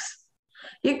reviewing bugs.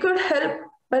 You could help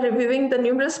by reviewing the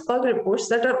numerous bug reports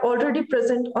that are already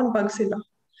present on Bugzilla.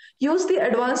 Use the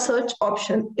advanced search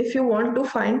option if you want to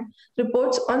find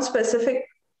reports on specific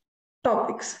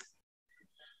topics.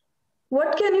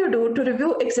 What can you do to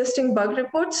review existing bug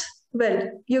reports?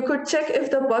 Well, you could check if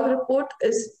the bug reported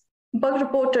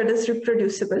is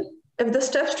reproducible, if the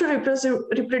steps to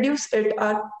reproduce it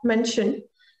are mentioned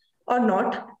or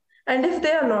not, and if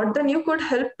they are not, then you could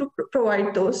help to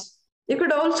provide those. You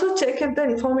could also check if the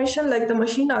information like the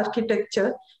machine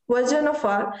architecture, version of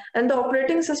R, and the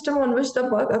operating system on which the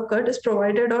bug occurred is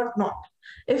provided or not.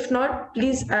 If not,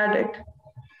 please add it.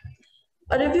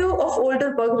 A review of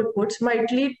older bug reports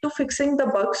might lead to fixing the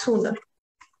bug sooner.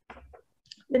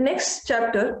 The next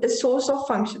chapter is source of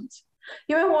functions.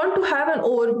 You may want to have an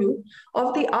overview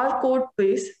of the R code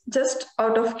base just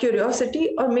out of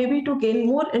curiosity, or maybe to gain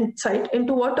more insight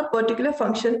into what a particular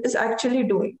function is actually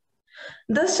doing.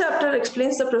 This chapter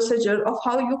explains the procedure of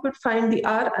how you could find the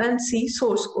R and C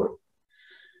source code.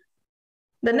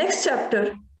 The next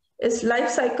chapter is life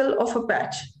cycle of a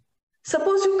patch.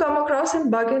 Suppose you come across a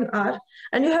bug in R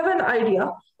and you have an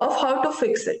idea of how to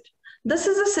fix it. This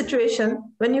is a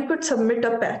situation when you could submit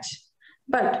a patch.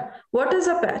 But what is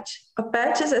a patch? A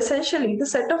patch is essentially the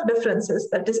set of differences,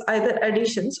 that is either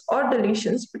additions or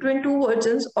deletions between two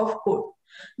versions of code,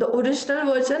 the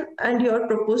original version and your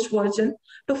proposed version,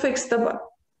 to fix the bug.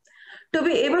 To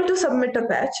be able to submit a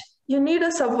patch, you need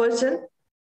a subversion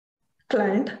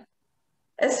client,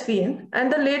 SVN,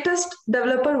 and the latest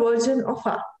developer version of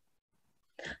R.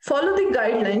 Follow the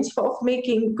guidelines for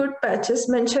making good patches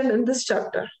mentioned in this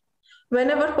chapter.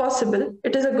 Whenever possible,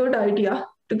 it is a good idea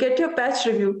to get your patch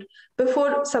reviewed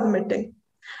before submitting.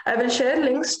 I will share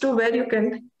links to where you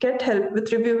can get help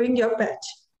with reviewing your patch.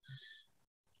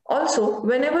 Also,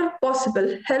 whenever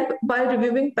possible, help by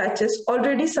reviewing patches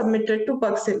already submitted to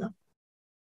Bugzilla.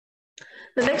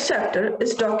 The next chapter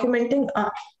is documenting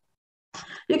R.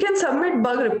 You can submit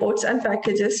bug reports and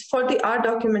packages for the R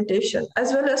documentation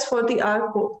as well as for the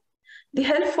R code. The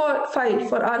help file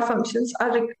for R functions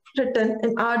are written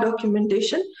in R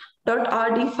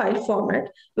documentation.rd file format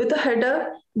with a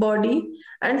header, body,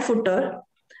 and footer,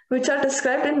 which are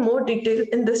described in more detail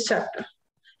in this chapter.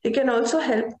 You can also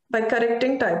help by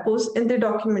correcting typos in the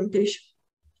documentation.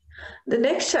 The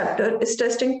next chapter is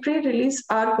testing pre-release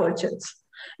R versions.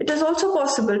 It is also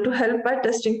possible to help by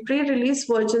testing pre-release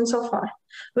versions of R.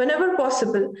 Whenever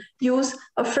possible, use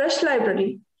a fresh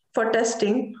library for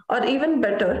testing, or even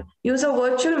better, use a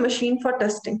virtual machine for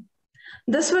testing.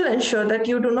 This will ensure that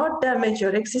you do not damage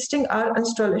your existing R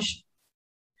installation.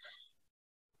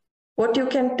 What you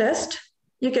can test?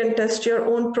 You can test your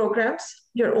own programs,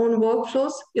 your own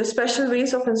workflows, your special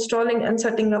ways of installing and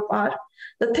setting up R,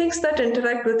 the things that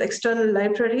interact with external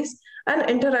libraries, and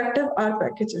interactive R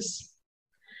packages.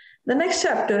 The next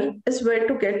chapter is where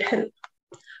to get help.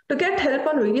 To get help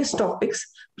on various topics,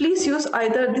 please use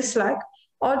either the Slack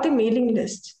or the mailing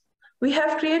list. We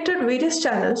have created various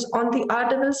channels on the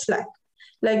RDevil Slack,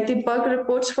 like the bug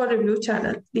reports for review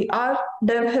channel, the R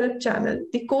dev help channel,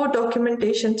 the code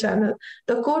documentation channel,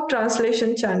 the code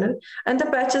translation channel, and the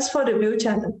patches for review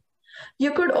channel.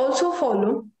 You could also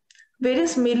follow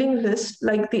various mailing lists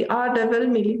like the RDevil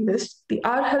mailing list, the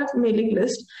R help mailing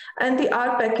list, and the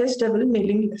R package devil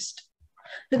mailing list.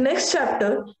 The next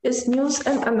chapter is news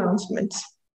and announcements.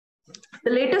 The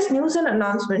latest news and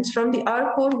announcements from the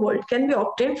R core world can be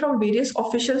obtained from various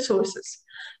official sources.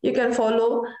 You can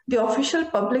follow the official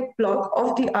public blog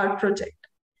of the R project.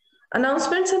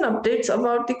 Announcements and updates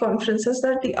about the conferences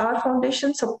that the R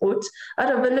Foundation supports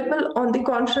are available on the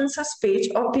conferences page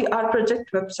of the R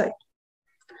project website.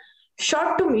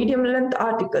 Short to medium length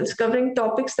articles covering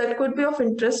topics that could be of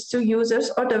interest to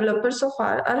users or developers of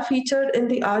R are featured in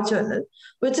the R journal,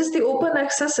 which is the open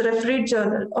access refereed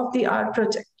journal of the R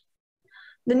project.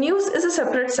 The news is a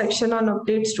separate section on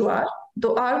updates to R,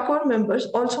 though R core members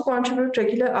also contribute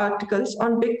regular articles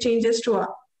on big changes to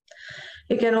R.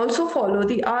 You can also follow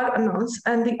the R announce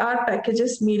and the R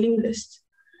packages mailing list.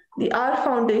 The R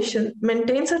Foundation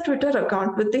maintains a Twitter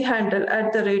account with the handle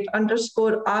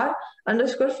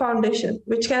 @R_Foundation,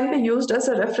 which can be used as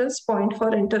a reference point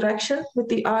for interaction with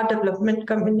the R development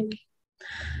community.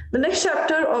 The next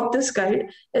chapter of this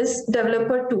guide is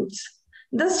developer tools.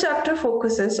 This chapter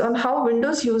focuses on how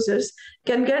Windows users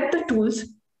can get the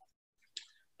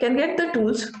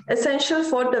tools essential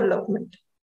for development.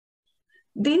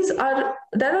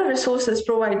 There are resources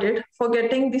provided for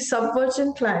getting the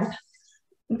Subversion client,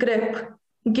 grep,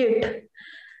 git,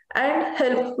 and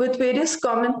help with various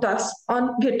common tasks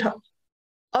on GitHub.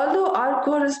 Although R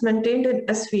core is maintained in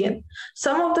SVN,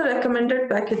 some of the recommended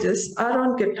packages are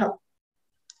on GitHub.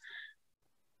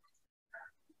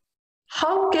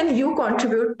 How can you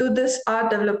contribute to this R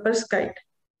developers guide?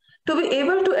 To be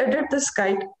able to edit this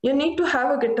guide, you need to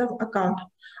have a GitHub account.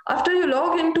 After you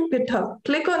log into GitHub,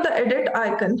 click on the edit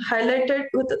icon highlighted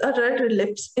with a red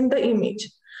ellipse in the image.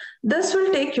 This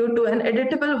will take you to an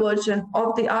editable version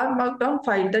of the R Markdown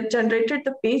file that generated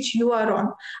the page you are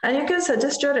on, and you can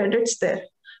suggest your edits there.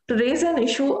 To raise an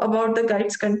issue about the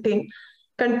guide's content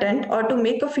or to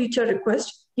make a feature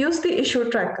request, use the issue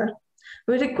tracker.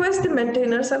 We request the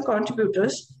maintainers and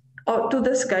contributors to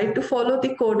this guide to follow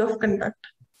the code of conduct.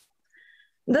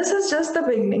 This is just the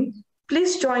beginning.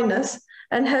 Please join us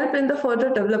and help in the further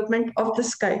development of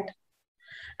this guide.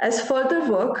 As further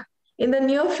work, in the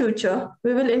near future,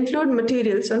 we will include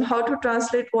materials on how to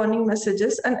translate warning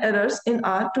messages and errors in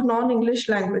R to non-English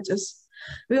languages.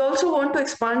 We also want to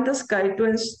expand this guide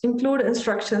to include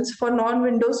instructions for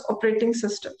non-Windows operating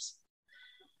systems.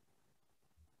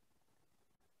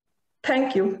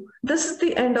 Thank you. This is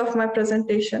the end of my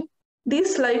presentation.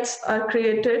 These slides are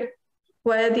created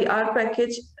via the R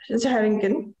package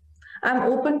Harington. I'm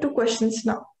open to questions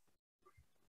now.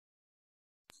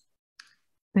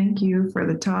 Thank you for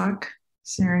the talk,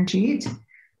 Saranjeet.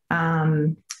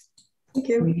 Thank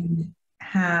you. We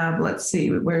have, let's see,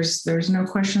 there's no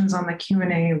questions on the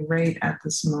Q&A right at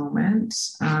this moment.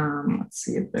 Let's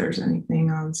see if there's anything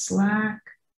on Slack.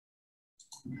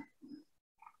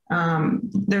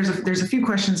 There's a few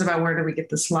questions about where do we get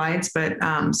the slides, but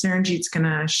Saranjeet's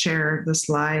gonna share the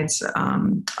slides,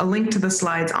 a link to the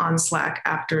slides on Slack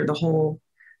after the whole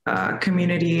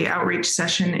community outreach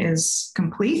session is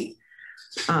complete.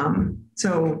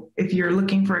 So if you're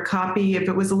looking for a copy, if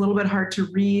it was a little bit hard to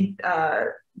read,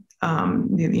 the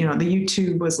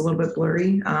YouTube was a little bit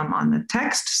blurry on the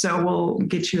text, so we'll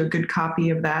get you a good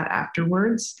copy of that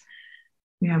afterwards.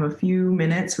 We have a few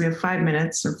minutes. We have 5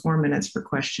 minutes or 4 minutes for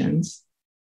questions.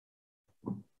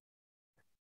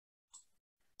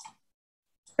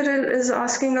 Cyril is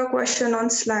asking a question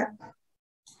on Slack.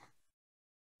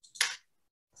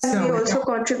 And we also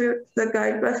contribute to the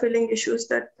guide by filling issues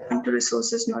that point to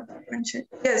resources not mentioned.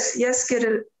 Yes,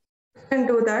 Kirill, you can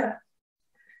do that.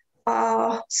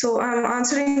 So I'm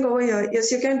answering over here.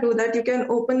 Yes, you can do that. You can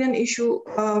open an issue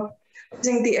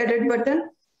using the edit button.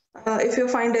 If you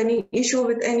find any issue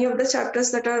with any of the chapters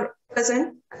that are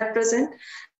present,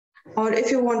 or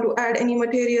if you want to add any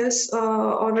materials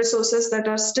or resources that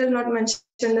are still not mentioned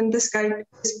in this guide,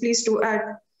 please do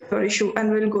add your issue and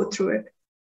we'll go through it.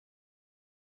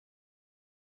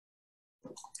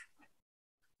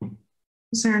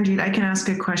 Saranjeet, I can ask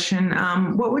a question.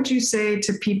 What would you say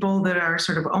to people that are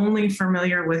sort of only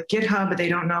familiar with GitHub, but they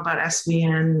don't know about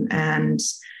SVN, and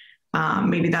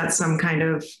maybe that's some kind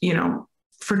of,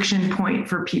 friction point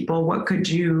for people? What could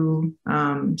you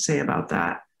say about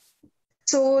that?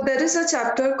 So there is a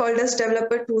chapter called as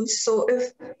developer tools. So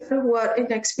if people who are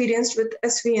inexperienced with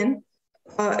SVN,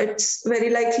 it's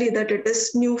very likely that it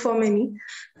is new for many.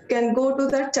 You can go to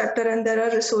that chapter and there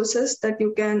are resources that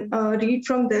you can read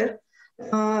from there.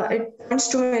 It points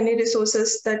to many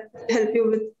resources that help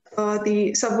you with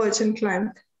the Subversion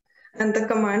client and the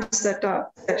commands that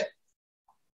are there.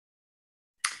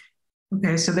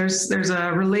 Okay, so there's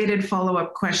a related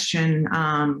follow-up question.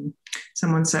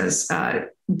 Someone says,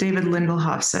 David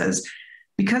Lindelhoff says,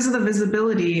 because of the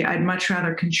visibility, I'd much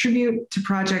rather contribute to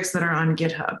projects that are on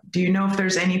GitHub. Do you know if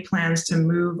there's any plans to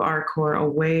move rCore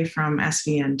away from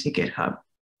SVN to GitHub?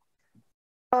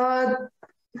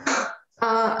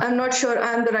 I'm not sure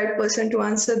I'm the right person to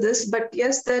answer this, but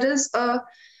yes, there is a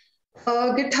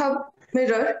GitHub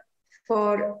mirror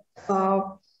for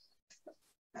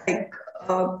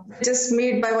just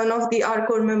made by one of the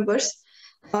rCore members,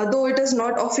 though it is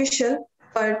not official,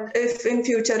 but if in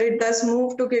future it does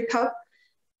move to GitHub,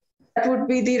 that would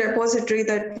be the repository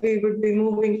that we would be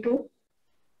moving to.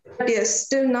 But yes,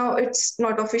 till now it's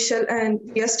not official and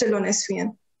we are still on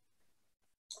SVN.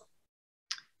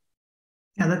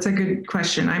 Yeah, that's a good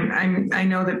question. I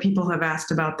know that people have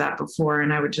asked about that before,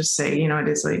 and I would just say, it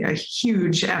is a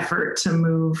huge effort to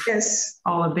move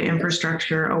all of the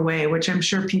infrastructure away, which I'm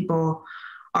sure people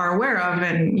are aware of.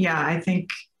 And yeah, I think,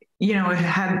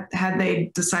 had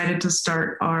they decided to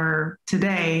start R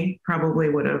today, probably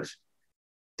would have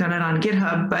done it on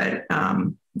GitHub. But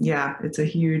yeah, it's a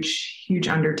huge, huge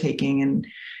undertaking. And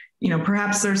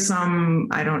perhaps there's some,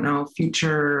 I don't know,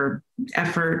 future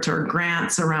effort or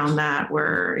grants around that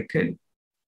where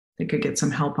they could get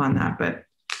some help on that. But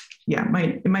yeah,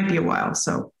 it might be a while.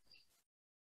 So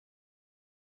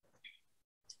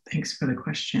thanks for the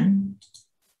question.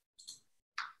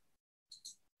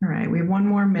 All right, we have 1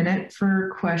 more minute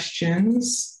for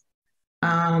questions.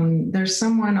 There's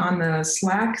someone on the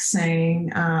Slack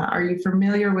saying, are you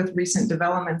familiar with recent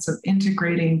developments of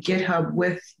integrating GitHub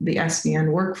with the SVN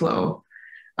workflow?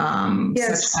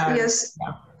 Yes,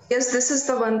 this is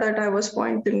the one that I was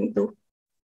pointing to.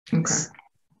 Okay.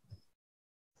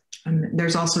 And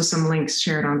there's also some links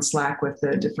shared on Slack with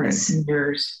the different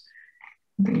mirrors,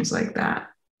 things like that.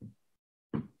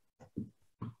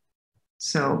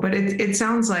 So, but it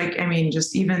sounds like,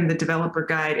 just even the developer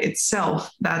guide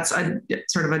itself, that's a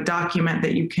sort of a document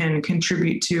that you can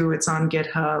contribute to. It's on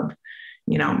GitHub.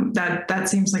 That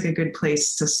seems like a good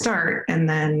place to start. And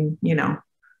then,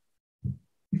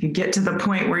 if you get to the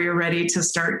point where you're ready to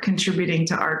start contributing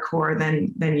to rCore,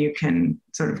 then you can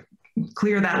sort of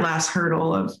clear that last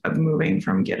hurdle of moving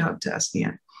from GitHub to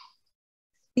SVN.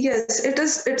 Yes,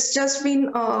 it's just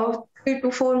been 3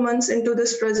 to 4 months into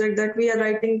this project that we are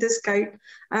writing this guide,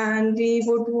 and we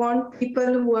would want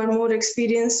people who are more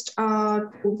experienced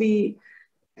to be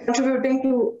contributing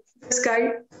to this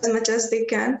guide as much as they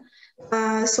can.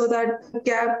 so that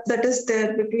gap that is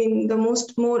there between the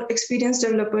more experienced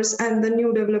developers and the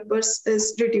new developers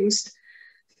is reduced.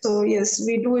 So yes,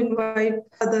 we do invite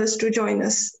others to join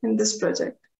us in this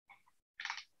project.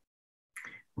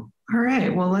 All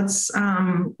right, well, let's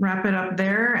wrap it up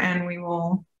there, and we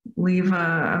will leave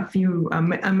a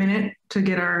minute to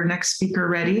get our next speaker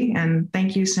ready. And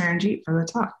thank you, Saranjeet, for the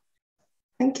talk.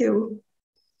 Thank you.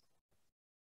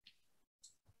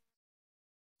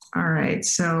 All right,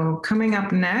 so coming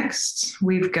up next,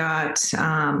 we've got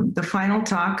the final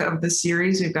talk of the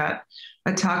series. We've got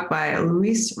a talk by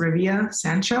Lluís, Revilla,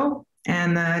 Sancho,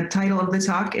 and the title of the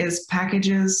talk is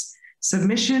Packages,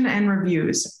 Submission and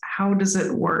Reviews. How does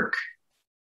it work?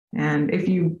 And if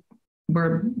you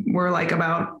we're like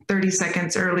about 30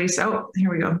 seconds early, so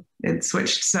here we go, it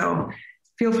switched. So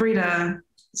feel free to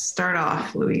start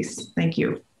off, Lluís. Thank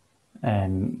you.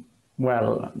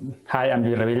 Well, hi, I'm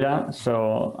Revilla.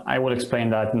 So I will explain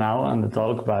that now on the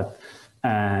talk, but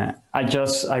I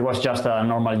was just a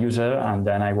normal user, and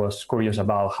then I was curious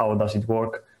about how does it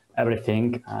work,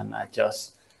 everything, and I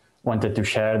just wanted to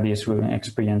share this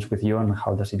experience with you and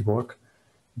how does it work.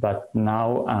 But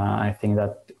now I think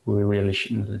that we will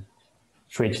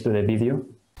switch to the video.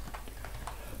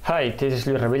 Hi, this is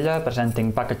Lluís Revilla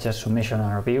presenting packages, submission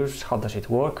and reviews. How does it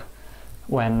work?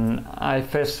 When I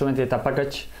first submitted a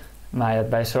package, my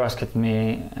advisor asked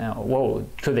me, whoa,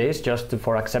 2 days just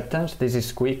for acceptance? This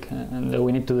is quick, and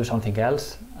we need to do something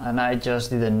else. And I just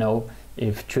didn't know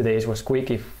if 2 days was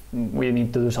quick, if we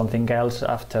need to do something else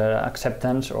after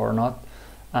acceptance or not.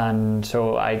 And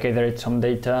so I gathered some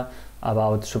data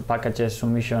about packages,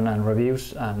 submission and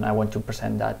reviews, and I want to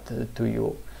present that to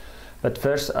you. But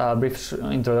first, a brief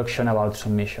introduction about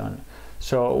submission.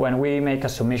 So when we make a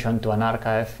submission to an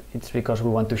archive, it's because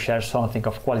we want to share something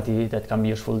of quality that can be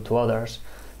useful to others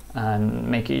and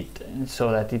make it so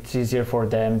that it's easier for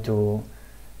them to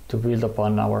build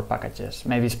upon our packages.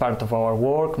 Maybe it's part of our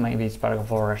work, maybe it's part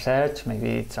of our research,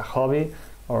 maybe it's a hobby,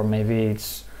 or maybe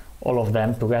it's all of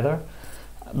them together.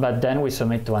 But then we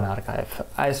submit to an archive.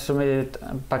 I submitted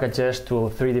packages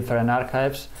to 3 different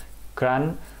archives: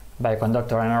 CRAN,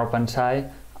 Bioconductor and rOpenSci,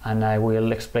 and I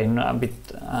will explain a bit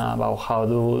about how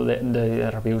do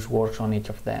the reviews work on each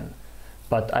of them.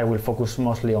 But I will focus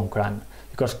mostly on CRAN,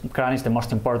 because CRAN is the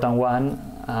most important one,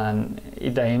 and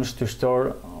it aims to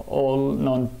store all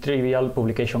non-trivial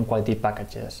publication quality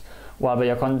packages, while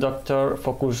Bioconductor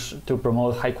focus to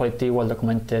promote high quality,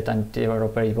 well-documented and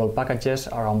interoperable packages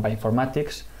around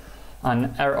bioinformatics,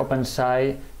 and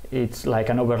rOpenSci, it's like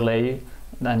an overlay.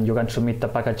 Then you can submit the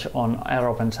package on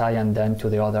rOpenSci and then to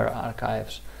the other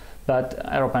archives. But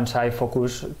rOpenSci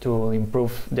focus to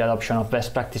improve the adoption of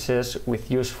best practices with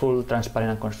useful,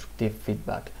 transparent and constructive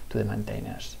feedback to the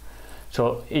maintainers.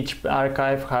 So each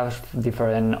archive has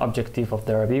different objective of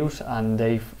the reviews, and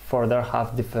they further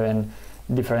have different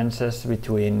differences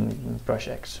between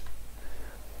projects.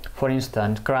 For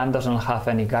instance, CRAN doesn't have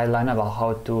any guideline about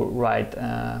how to write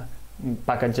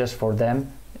packages for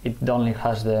them. It only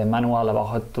has the manual about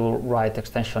how to write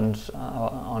extensions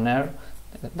on R,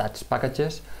 that's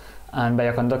packages. And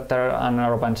Bioconductor and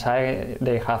rOpenSci,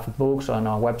 they have books on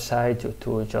our website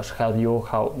to just help you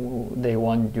how they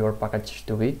want your package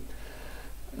to be.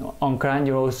 On CRAN,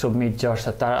 you submit just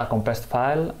a compressed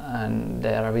file, and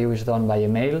the review is done by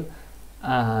email,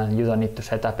 and you don't need to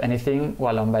set up anything.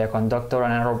 While on Bioconductor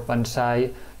and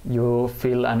rOpenSci, you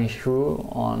fill an issue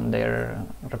on their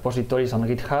repositories on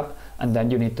GitHub, and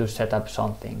then you need to set up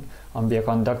something. On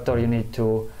Bioconductor, you need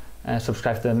to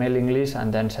subscribe to the mailing list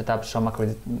and then set up some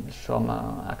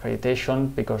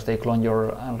accreditation because they clone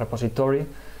your repository.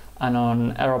 And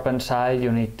on rOpenSci,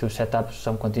 you need to set up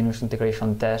some continuous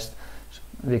integration test,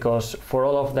 because for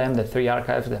all of them, the 3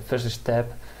 archives, the first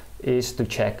step is to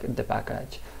check the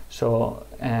package. So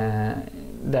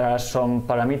there are some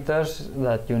parameters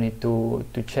that you need to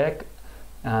check,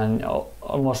 and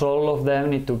almost all of them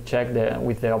need to check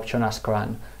with the option as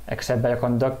CRAN, except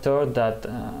Bioconductor that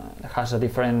has a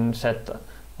different set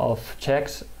of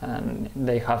checks, and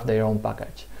they have their own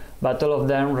package. But all of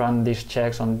them run these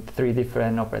checks on 3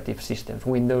 different operative systems: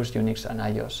 Windows, Unix and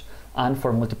iOS, and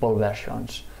for multiple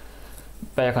versions.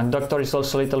 Bioconductor is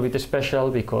also a little bit special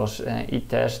because it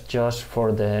tests just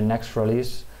for the next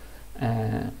release,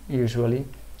 usually,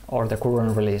 or the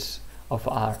current release of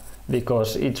R,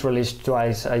 because it's released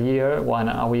twice a year, one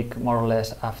a week more or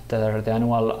less after the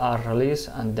annual R release,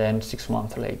 and then 6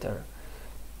 months later.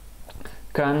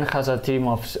 CRAN has a team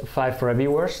of 5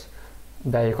 reviewers,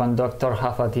 Bioconductor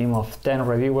have a team of 10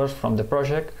 reviewers from the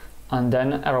project, and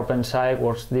then rOpenSci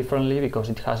works differently because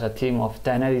it has a team of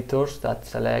 10 editors that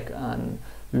select and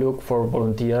look for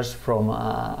volunteers from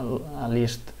a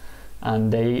list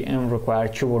and they require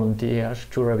 2 volunteers,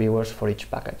 2 reviewers for each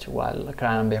package, while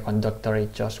CRAN and Bioconductor is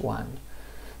just 1.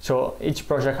 So each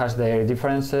project has their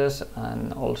differences,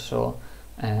 and also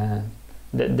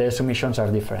the submissions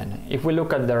are different. If we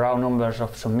look at the raw numbers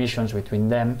of submissions between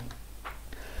them,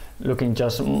 looking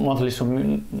just monthly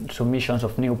submissions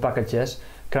of new packages,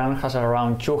 CRAN has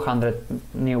around 200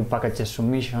 new packages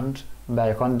submissions,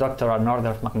 Bioconductor an order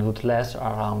of magnitude less,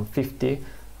 around 50,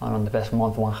 and on the best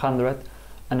month 100,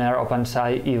 and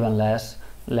rOpenSci even less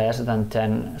than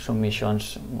 10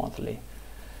 submissions monthly.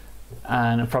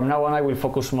 And from now on I will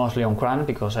focus mostly on CRAN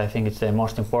because I think it's the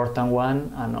most important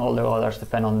one, and all the others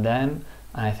depend on them,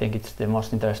 and I think it's the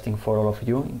most interesting for all of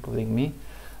you, including me.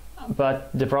 But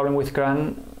the problem with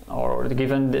CRAN, or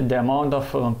given the amount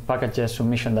of packages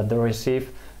submission that they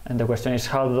receive, and the question is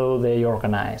how do they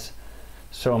organize?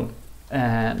 So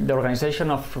the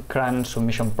organization of CRAN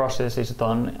submission process is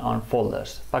done on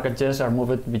folders. Packages are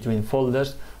moved between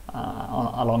folders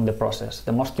along the process.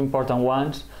 The most important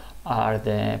ones are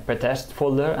the pretest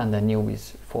folder and the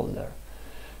newbies folder.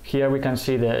 Here we can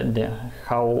see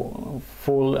how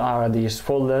full are these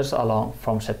folders along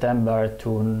from September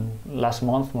to last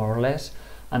month, more or less,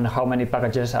 and how many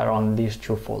packages are on these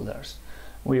 2 folders.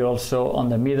 We also, on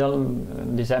the middle,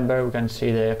 December, we can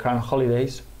see the CRAN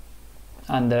holidays,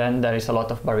 and then there is a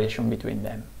lot of variation between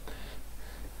them.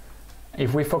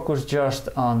 If we focus just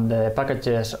on the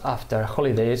packages after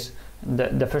holidays,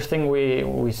 the first thing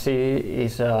we see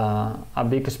is a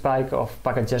big spike of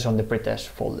packages on the pretest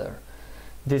folder.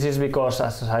 This is because,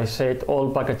 as I said,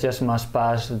 all packages must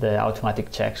pass the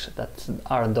automatic checks that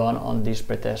are done on this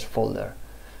pretest folder.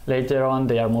 Later on,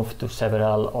 they are moved to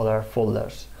several other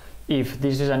folders. If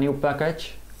this is a new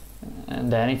package,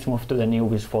 then it's moved to the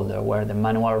newbies folder, where the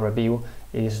manual review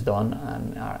is done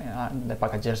and the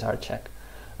packages are checked.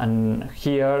 And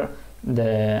here,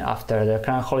 after the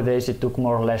CRAN holidays, it took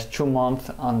more or less 2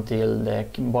 months until the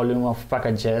volume of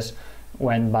packages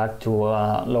went back to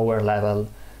a lower level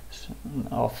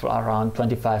of around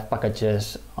 25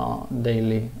 packages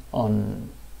daily on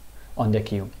the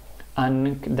queue.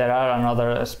 And there are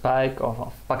another spike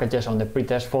of packages on the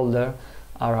pretest folder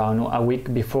around a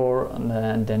week before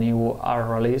the new R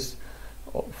release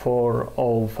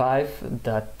 4.05,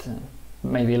 that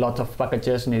maybe a lot of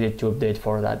packages needed to update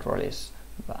for that release,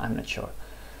 but I'm not sure.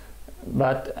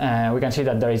 But we can see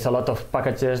that there is a lot of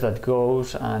packages that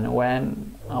goes and went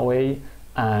away,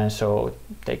 and so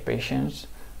take patience,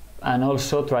 and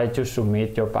also try to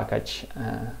submit your package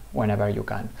whenever you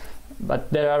can.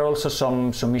 But there are also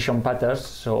some submission patterns,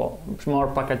 so more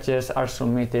packages are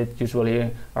submitted usually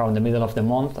around the middle of the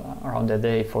month, around the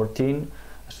day 14,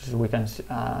 as we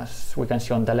can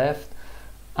see on the left.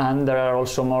 And there are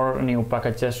also more new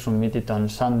packages submitted on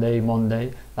Sunday,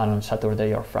 Monday than on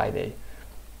Saturday or Friday.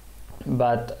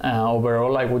 But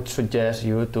overall, I would suggest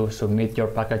you to submit your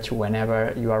package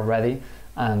whenever you are ready,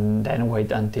 and then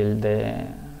wait until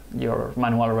your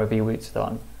manual review is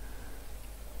done.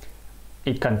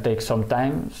 It can take some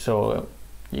time, so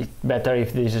it's better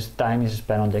if this time is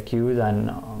spent on the queue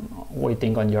than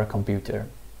waiting on your computer.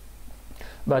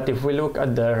 But if we look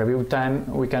at the review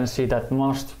time, we can see that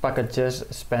most packages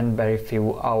spend very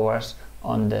few hours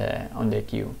on the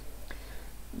queue.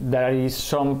 There is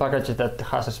some package that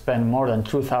has spent more than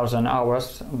 2,000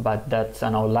 hours, but that's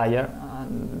an outlier,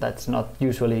 and that's not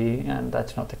usually, and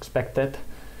that's not expected.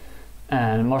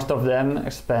 And most of them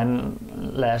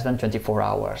spend less than 24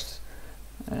 hours.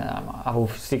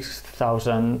 Above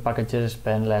 6,000 packages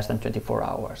spend less than 24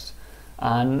 hours.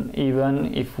 And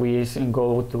even if we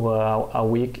go to a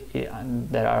week,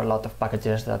 there are a lot of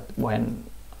packages that went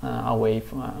away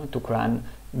to CRAN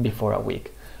before a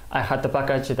week. I had a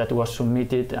package that was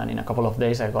submitted, and in a couple of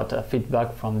days I got a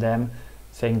feedback from them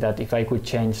saying that if I could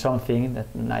change something, that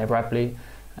I rapidly,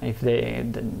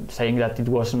 saying that it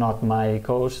was not my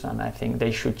cause, and I think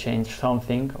they should change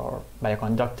something, or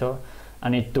Bioconductor,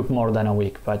 and it took more than a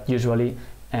week. But usually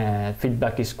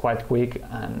feedback is quite quick,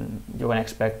 and you can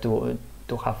expect to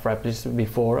have replies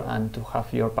before and to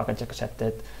have your package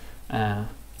accepted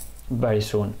very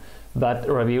soon. But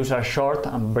reviews are short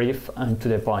and brief and to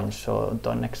the point, so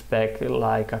don't expect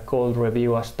like a cold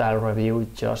review, a style review.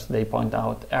 Just they point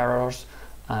out errors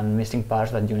and missing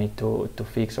parts that you need to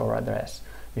fix or address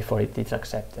before it is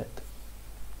accepted.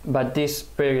 But this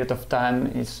period of time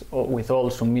is with all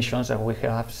submissions, and we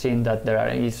have seen that there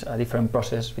is a different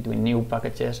process between new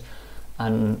packages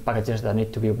and packages that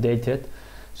need to be updated.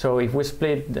 So if we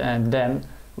split them,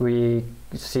 we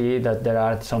see that there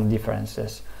are some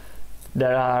differences.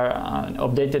 There are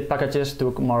updated packages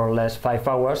took more or less 5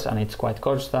 hours, and it's quite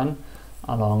constant.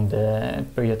 along the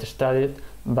period studied,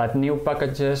 but new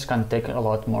packages can take a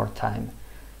lot more time.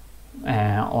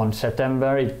 On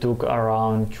September it took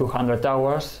around 200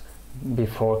 hours,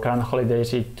 before current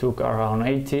holidays it took around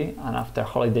 80, and after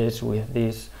holidays with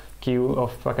this queue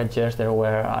of packages there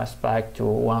were a spike to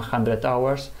 100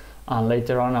 hours, and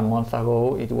later on a month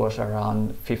ago it was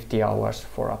around 50 hours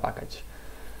for a package.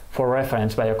 For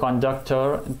reference,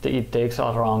 bioconductor, it takes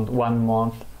around 1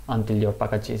 month until your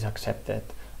package is accepted,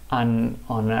 and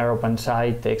on rOpenSci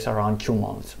it takes around 2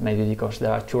 months, maybe because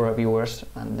there are 2 reviewers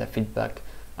and the feedback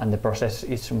and the process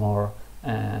is more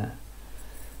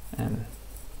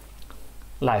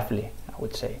lively, I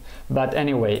would say. But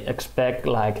anyway, expect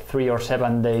like 3 or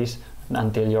 7 days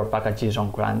until your package is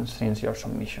on ground since your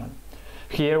submission.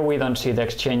 Here we don't see the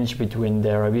exchange between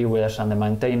the reviewers and the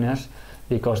maintainers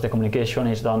because the communication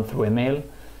is done through email,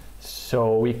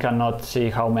 so we cannot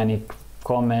see how many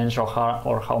comments or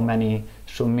how many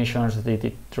submissions did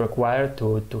it require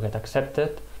to get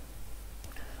accepted.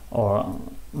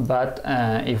 But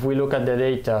if we look at the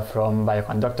data from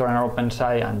Bioconductor and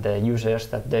rOpenSci and the users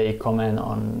that they comment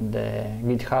on the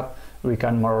GitHub, we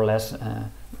can more or less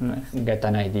get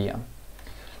an idea.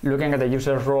 Looking at the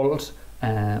user roles,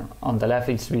 on the left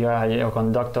it's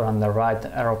Bioconductor, on the right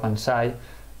rOpenSci,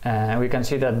 we can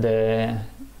see that the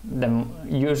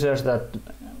users that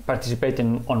participate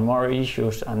on more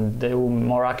issues and do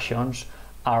more actions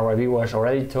are reviewers or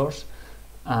editors.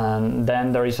 And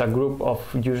then there is a group of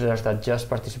users that just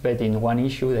participate in one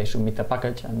issue, they submit a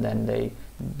package and then they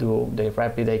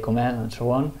rapid, they comment and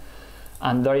so on.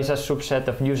 And there is a subset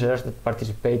of users that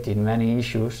participate in many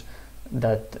issues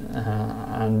that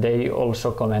and they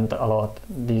also comment a lot.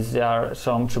 These are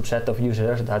some subset of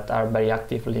users that are very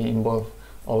actively involved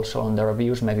also on the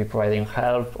reviews, maybe providing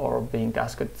help or being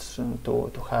asked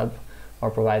to help or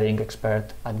providing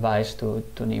expert advice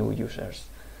to new users.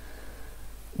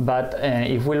 But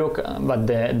if we look,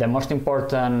 the most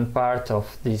important part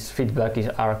of this feedback is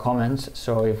our comments.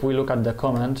 So if we look at the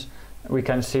comments, we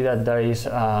can see that there is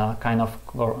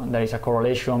a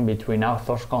correlation between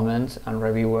authors' comments and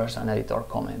reviewers and editor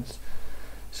comments.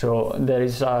 So there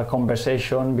is a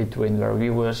conversation between the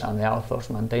reviewers and the authors,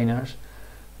 maintainers,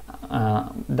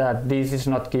 that this is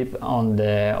not kept on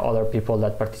the other people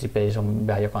that participate on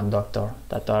Bioconductor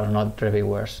that are not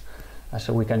reviewers, as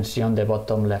we can see on the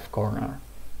bottom left corner.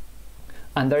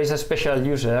 And there is a special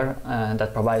user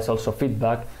that provides also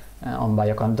feedback on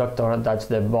Bioconductor, that's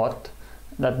the bot.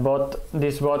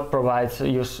 This bot provides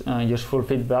useful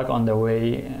feedback on the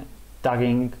way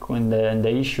tagging in the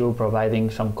issue, providing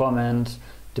some comments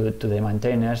to the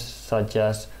maintainers, such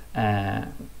as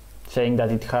saying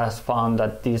that it has found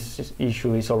that this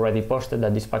issue is already posted,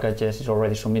 that this package is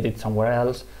already submitted somewhere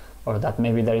else, or that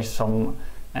maybe there is some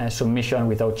submission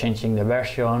without changing the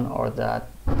version, or that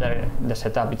the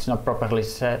setup is not properly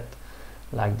set,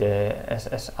 like the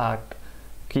SSH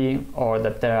key, or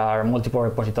that there are multiple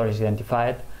repositories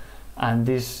identified. And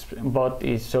this bot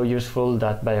is so useful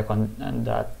that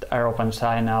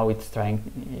rOpenSci now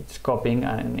it's copying,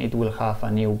 and it will have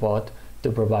a new bot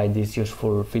to provide this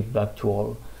useful feedback to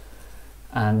all.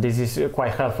 And this is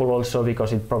quite helpful also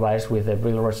because it provides with the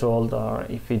real result, or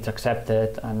if it's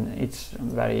accepted, and it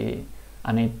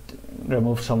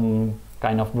removes some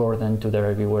kind of burden to the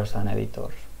reviewers and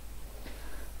editors.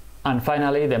 And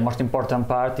finally, the most important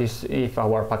part is if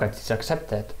our package is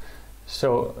accepted.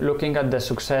 So looking at the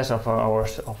success of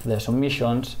the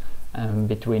submissions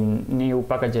between new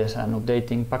packages and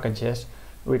updating packages,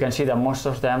 we can see that most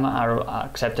of them are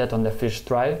accepted on the first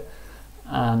try,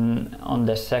 and on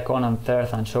the second and third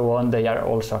and so on, they are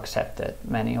also accepted.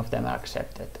 Many of them are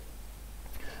accepted.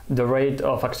 The rate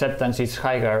of acceptance is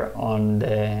higher on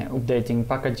the updating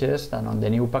packages than on the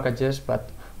new packages, but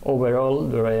overall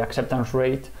the acceptance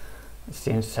rate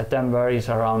since September is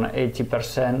around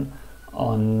 80%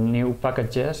 on new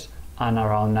packages and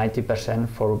around 90%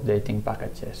 for updating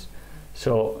packages.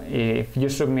 So if you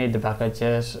submit the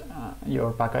packages,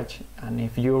 your package, and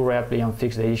if you rapidly and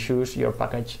fix the issues, your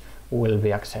package will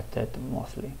be accepted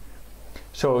mostly.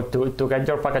 So to get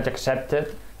your package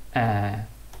accepted,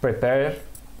 prepare,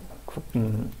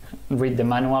 read the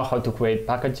manual how to create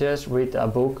packages, read a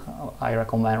book. I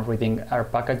recommend reading R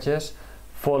packages.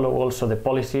 Follow also the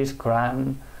policies,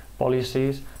 CRAN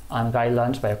policies and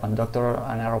guidelines by Bioconductor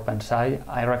and rOpenSci.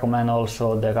 I recommend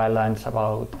also the guidelines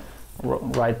about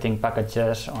writing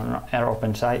packages on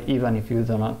rOpenSci, even if you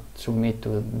do not submit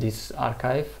to this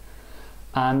archive.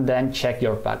 And then check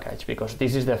your package, because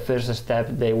this is the first step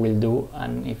they will do,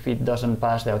 and if it doesn't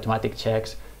pass the automatic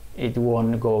checks, it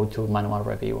won't go to manual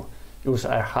review. Use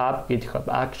AirHub, GitHub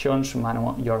Actions,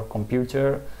 your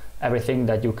computer, everything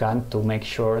that you can to make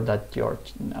sure that your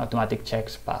automatic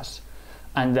checks pass.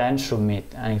 And then submit.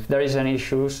 And if there is any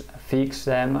issues, fix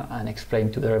them and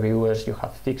explain to the reviewers you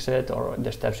have fixed it or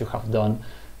the steps you have done.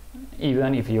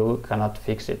 Even if you cannot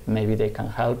fix it, maybe they can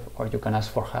help, or you can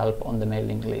ask for help on the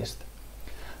mailing list.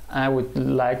 I would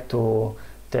like to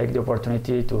take the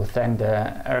opportunity to thank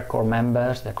the Core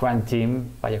members, the CRAN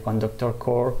team, Bioconductor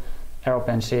Core,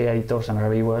 rOpenSci editors and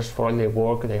reviewers for all the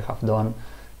work they have done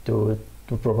to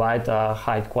provide a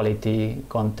high quality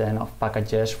content of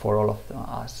packages for all of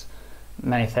us.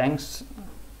 Many thanks.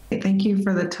 Thank you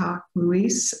for the talk,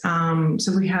 Lluís.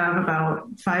 So we have about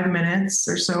 5 minutes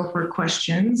or so for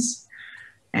questions,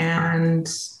 and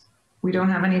we don't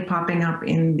have any popping up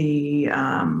in the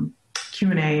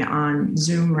Q&A on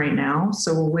Zoom right now.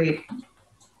 So we'll wait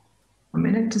a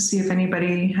minute to see if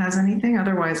anybody has anything.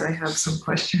 Otherwise, I have some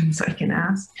questions I can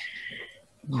ask.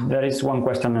 There is one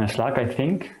question in Slack, I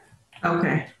think.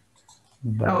 Okay.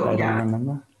 But I don't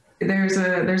remember.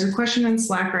 There's a question in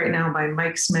Slack right now by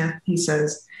Mike Smith. He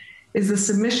says, is the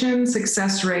submission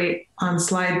success rate on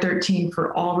slide 13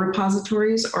 for all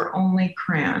repositories or only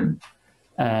CRAN?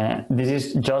 This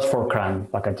is just for CRAN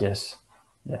packages.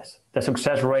 Yes. The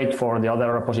success rate for the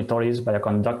other repositories by a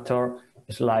conductor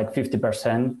is like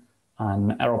 50%,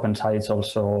 and rOpenSci is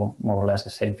also more or less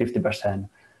the same, 50%.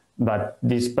 But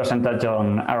this percentage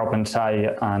on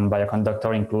rOpenSci and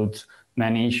Bioconductor includes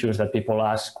many issues that people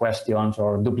ask questions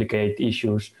or duplicate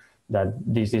issues that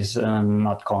this is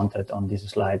not counted on this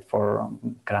slide for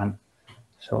CRAN.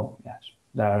 So yes,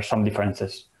 there are some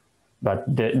differences, but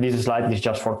this slide is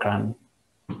just for CRAN.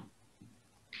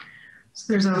 So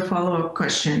there's a follow-up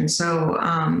question. So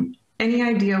any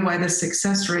idea why the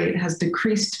success rate has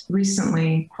decreased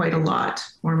recently quite a lot?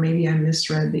 Or maybe I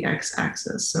misread the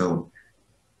x-axis. So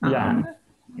yeah.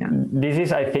 This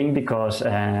is, I think, because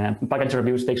package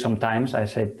reviews take some time. I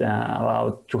said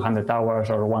about 200 hours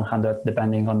or 100,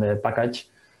 depending on the package,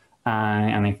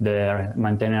 and if the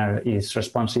maintainer is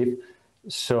responsive.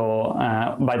 So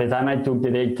by the time I took the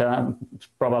data,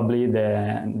 probably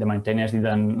the maintainers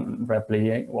didn't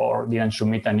replicate or didn't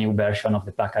submit a new version of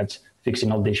the package,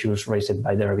 fixing all the issues raised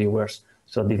by the reviewers.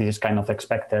 So this is kind of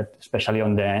expected, especially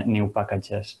on the new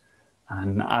packages.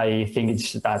 And I think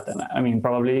it's that, I mean,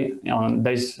 probably on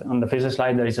the first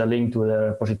slide, there is a link to the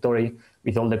repository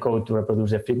with all the code to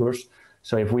reproduce the figures.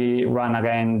 So if we run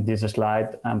again this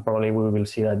slide, probably we will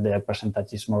see that the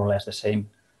percentage is more or less the same.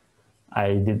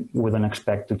 Wouldn't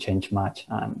expect to change much.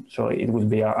 So it will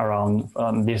be around,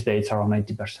 these dates, around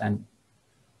 80%.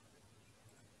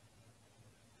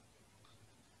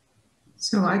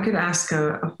 So I could ask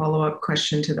a follow-up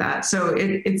question to that. So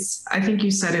it's, I think you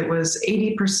said it was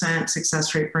 80%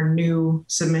 success rate for new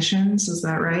submissions, is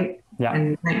that right? Yeah.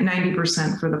 And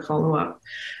 90% for the follow-up.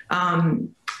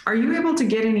 Are you able to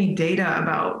get any data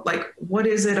about, like, what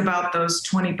is it about those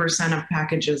 20% of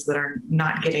packages that are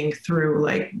not getting through?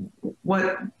 Like,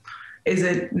 what is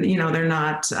it, they're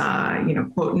not,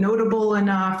 quote, notable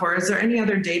enough? Or is there any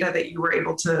other data that you were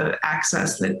able to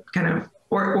access that kind of,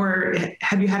 or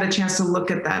have you had a chance to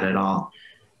look at that at all?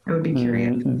 I would be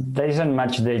curious. There isn't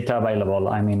much data available.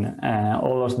 I mean,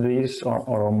 all of these,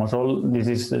 or almost all, this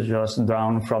is just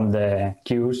drawn from the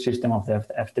queue system of the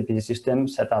FTP system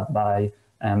set up by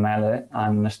Mele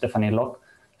and Stefanie Locke.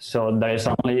 So there is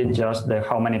only just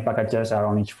how many packages are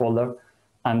on each folder.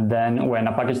 And then when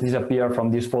a package disappears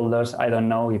from these folders, I don't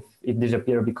know if it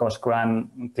disappeared because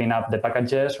CRAN cleaned up the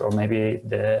packages, or maybe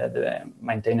the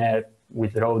maintainer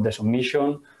withdrew the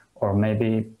submission, or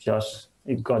maybe just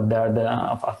it got there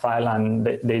a file and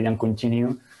they didn't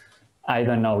continue. I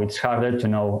don't know. It's harder to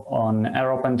know. On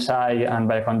rOpenSci and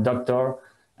Bioconductor,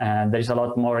 there is a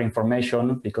lot more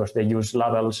information because they use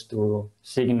labels to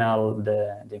signal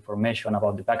the information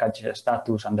about the package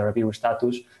status and the review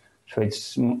status. So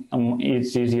it's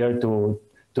easier to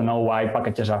know why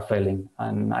packages are failing.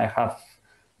 And I have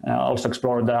also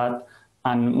explored that.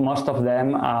 And most of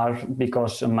them are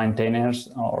because maintainers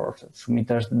or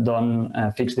submitters don't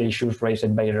fix the issues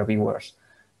raised by reviewers.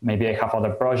 Maybe they have other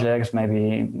projects,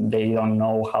 maybe they don't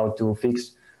know how to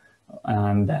fix,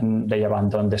 and then they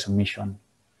abandon the submission.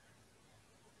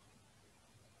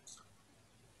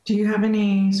 Do you have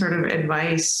any sort of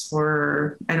advice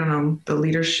for, I don't know, the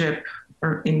leadership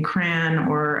or in CRAN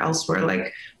or elsewhere?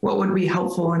 Like, what would be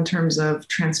helpful in terms of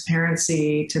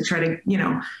transparency to try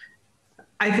to,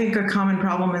 I think a common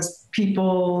problem is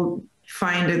people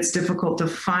find it's difficult to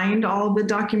find all the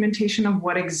documentation of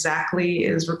what exactly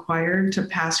is required to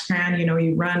pass CRAN.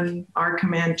 You run R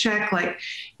command check, like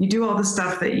you do all the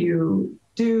stuff that you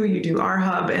do, you do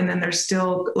rHub, and then there's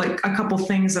still like a couple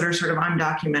things that are sort of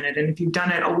undocumented. And if you've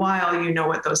done it a while, you know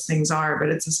what those things are, but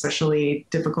it's especially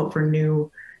difficult for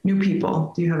new people.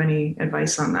 Do you have any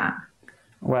advice on that?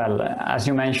 Well, as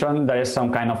you mentioned, there is some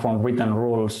kind of unwritten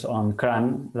rules on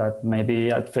CRAN that maybe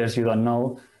at first you don't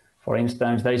know. For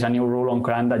instance, there is a new rule on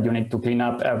CRAN that you need to clean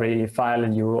up every file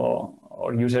or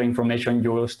user information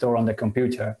you store on the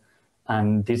computer.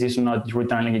 And this is not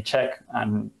routinely checked.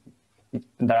 And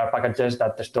there are packages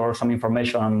that store some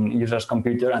information on user's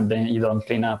computer and then you don't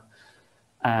clean up.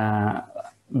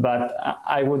 But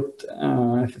I would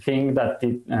think that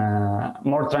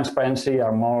more transparency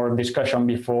or more discussion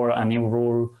before a new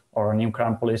rule or a new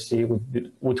CRAN policy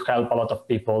would help a lot of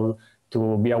people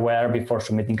to be aware before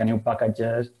submitting a new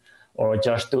packages, or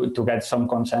just to get some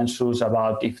consensus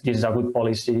about if this is a good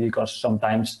policy, because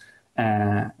sometimes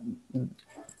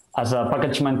as a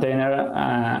package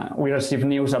maintainer, we receive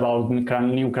news about new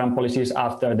CRAN policies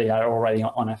after they are already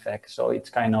on effect. So it's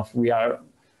kind of, we are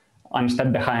one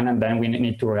step behind and then we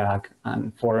need to react.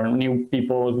 And for new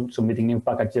people submitting new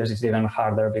packages, it's even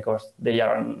harder because they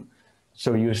aren't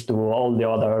so used to all the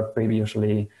other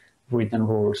previously written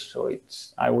rules. So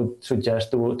I would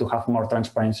suggest to have more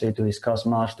transparency, to discuss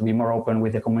much, to be more open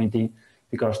with the community,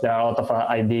 because there are a lot of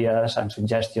ideas and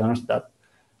suggestions that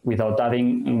without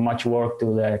adding much work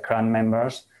to the CRAN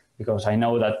members, because I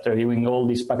know that reviewing all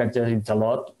these packages, it's a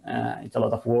lot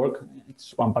of work.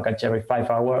 It's one package every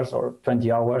 5 hours or 20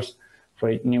 hours for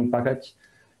a new package.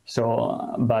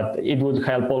 So, but it would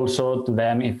help also to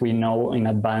them if we know in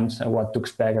advance what to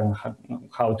expect and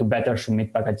how to better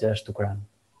submit packages to CRAN.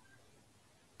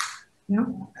 Yeah,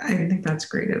 I think that's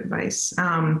great advice.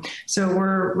 So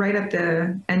we're right at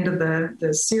the end of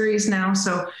the series now.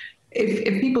 So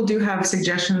if people do have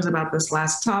suggestions about this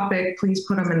last topic, please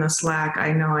put them in the Slack.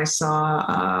 I know I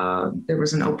saw there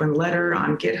was an open letter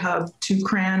on GitHub to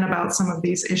CRAN about some of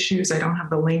these issues. I don't have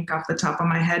the link off the top of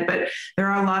my head, but there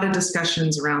are a lot of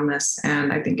discussions around this,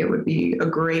 and I think it would be a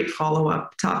great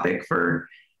follow-up topic for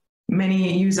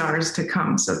many users to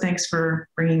come. So thanks for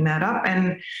bringing that up.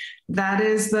 And that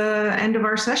is the end of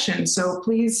our session. So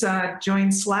please join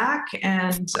Slack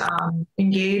and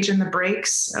engage in the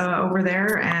breaks over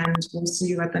there, and we'll see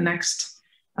you at the next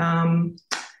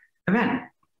event,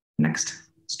 next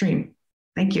stream.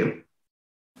 Thank you.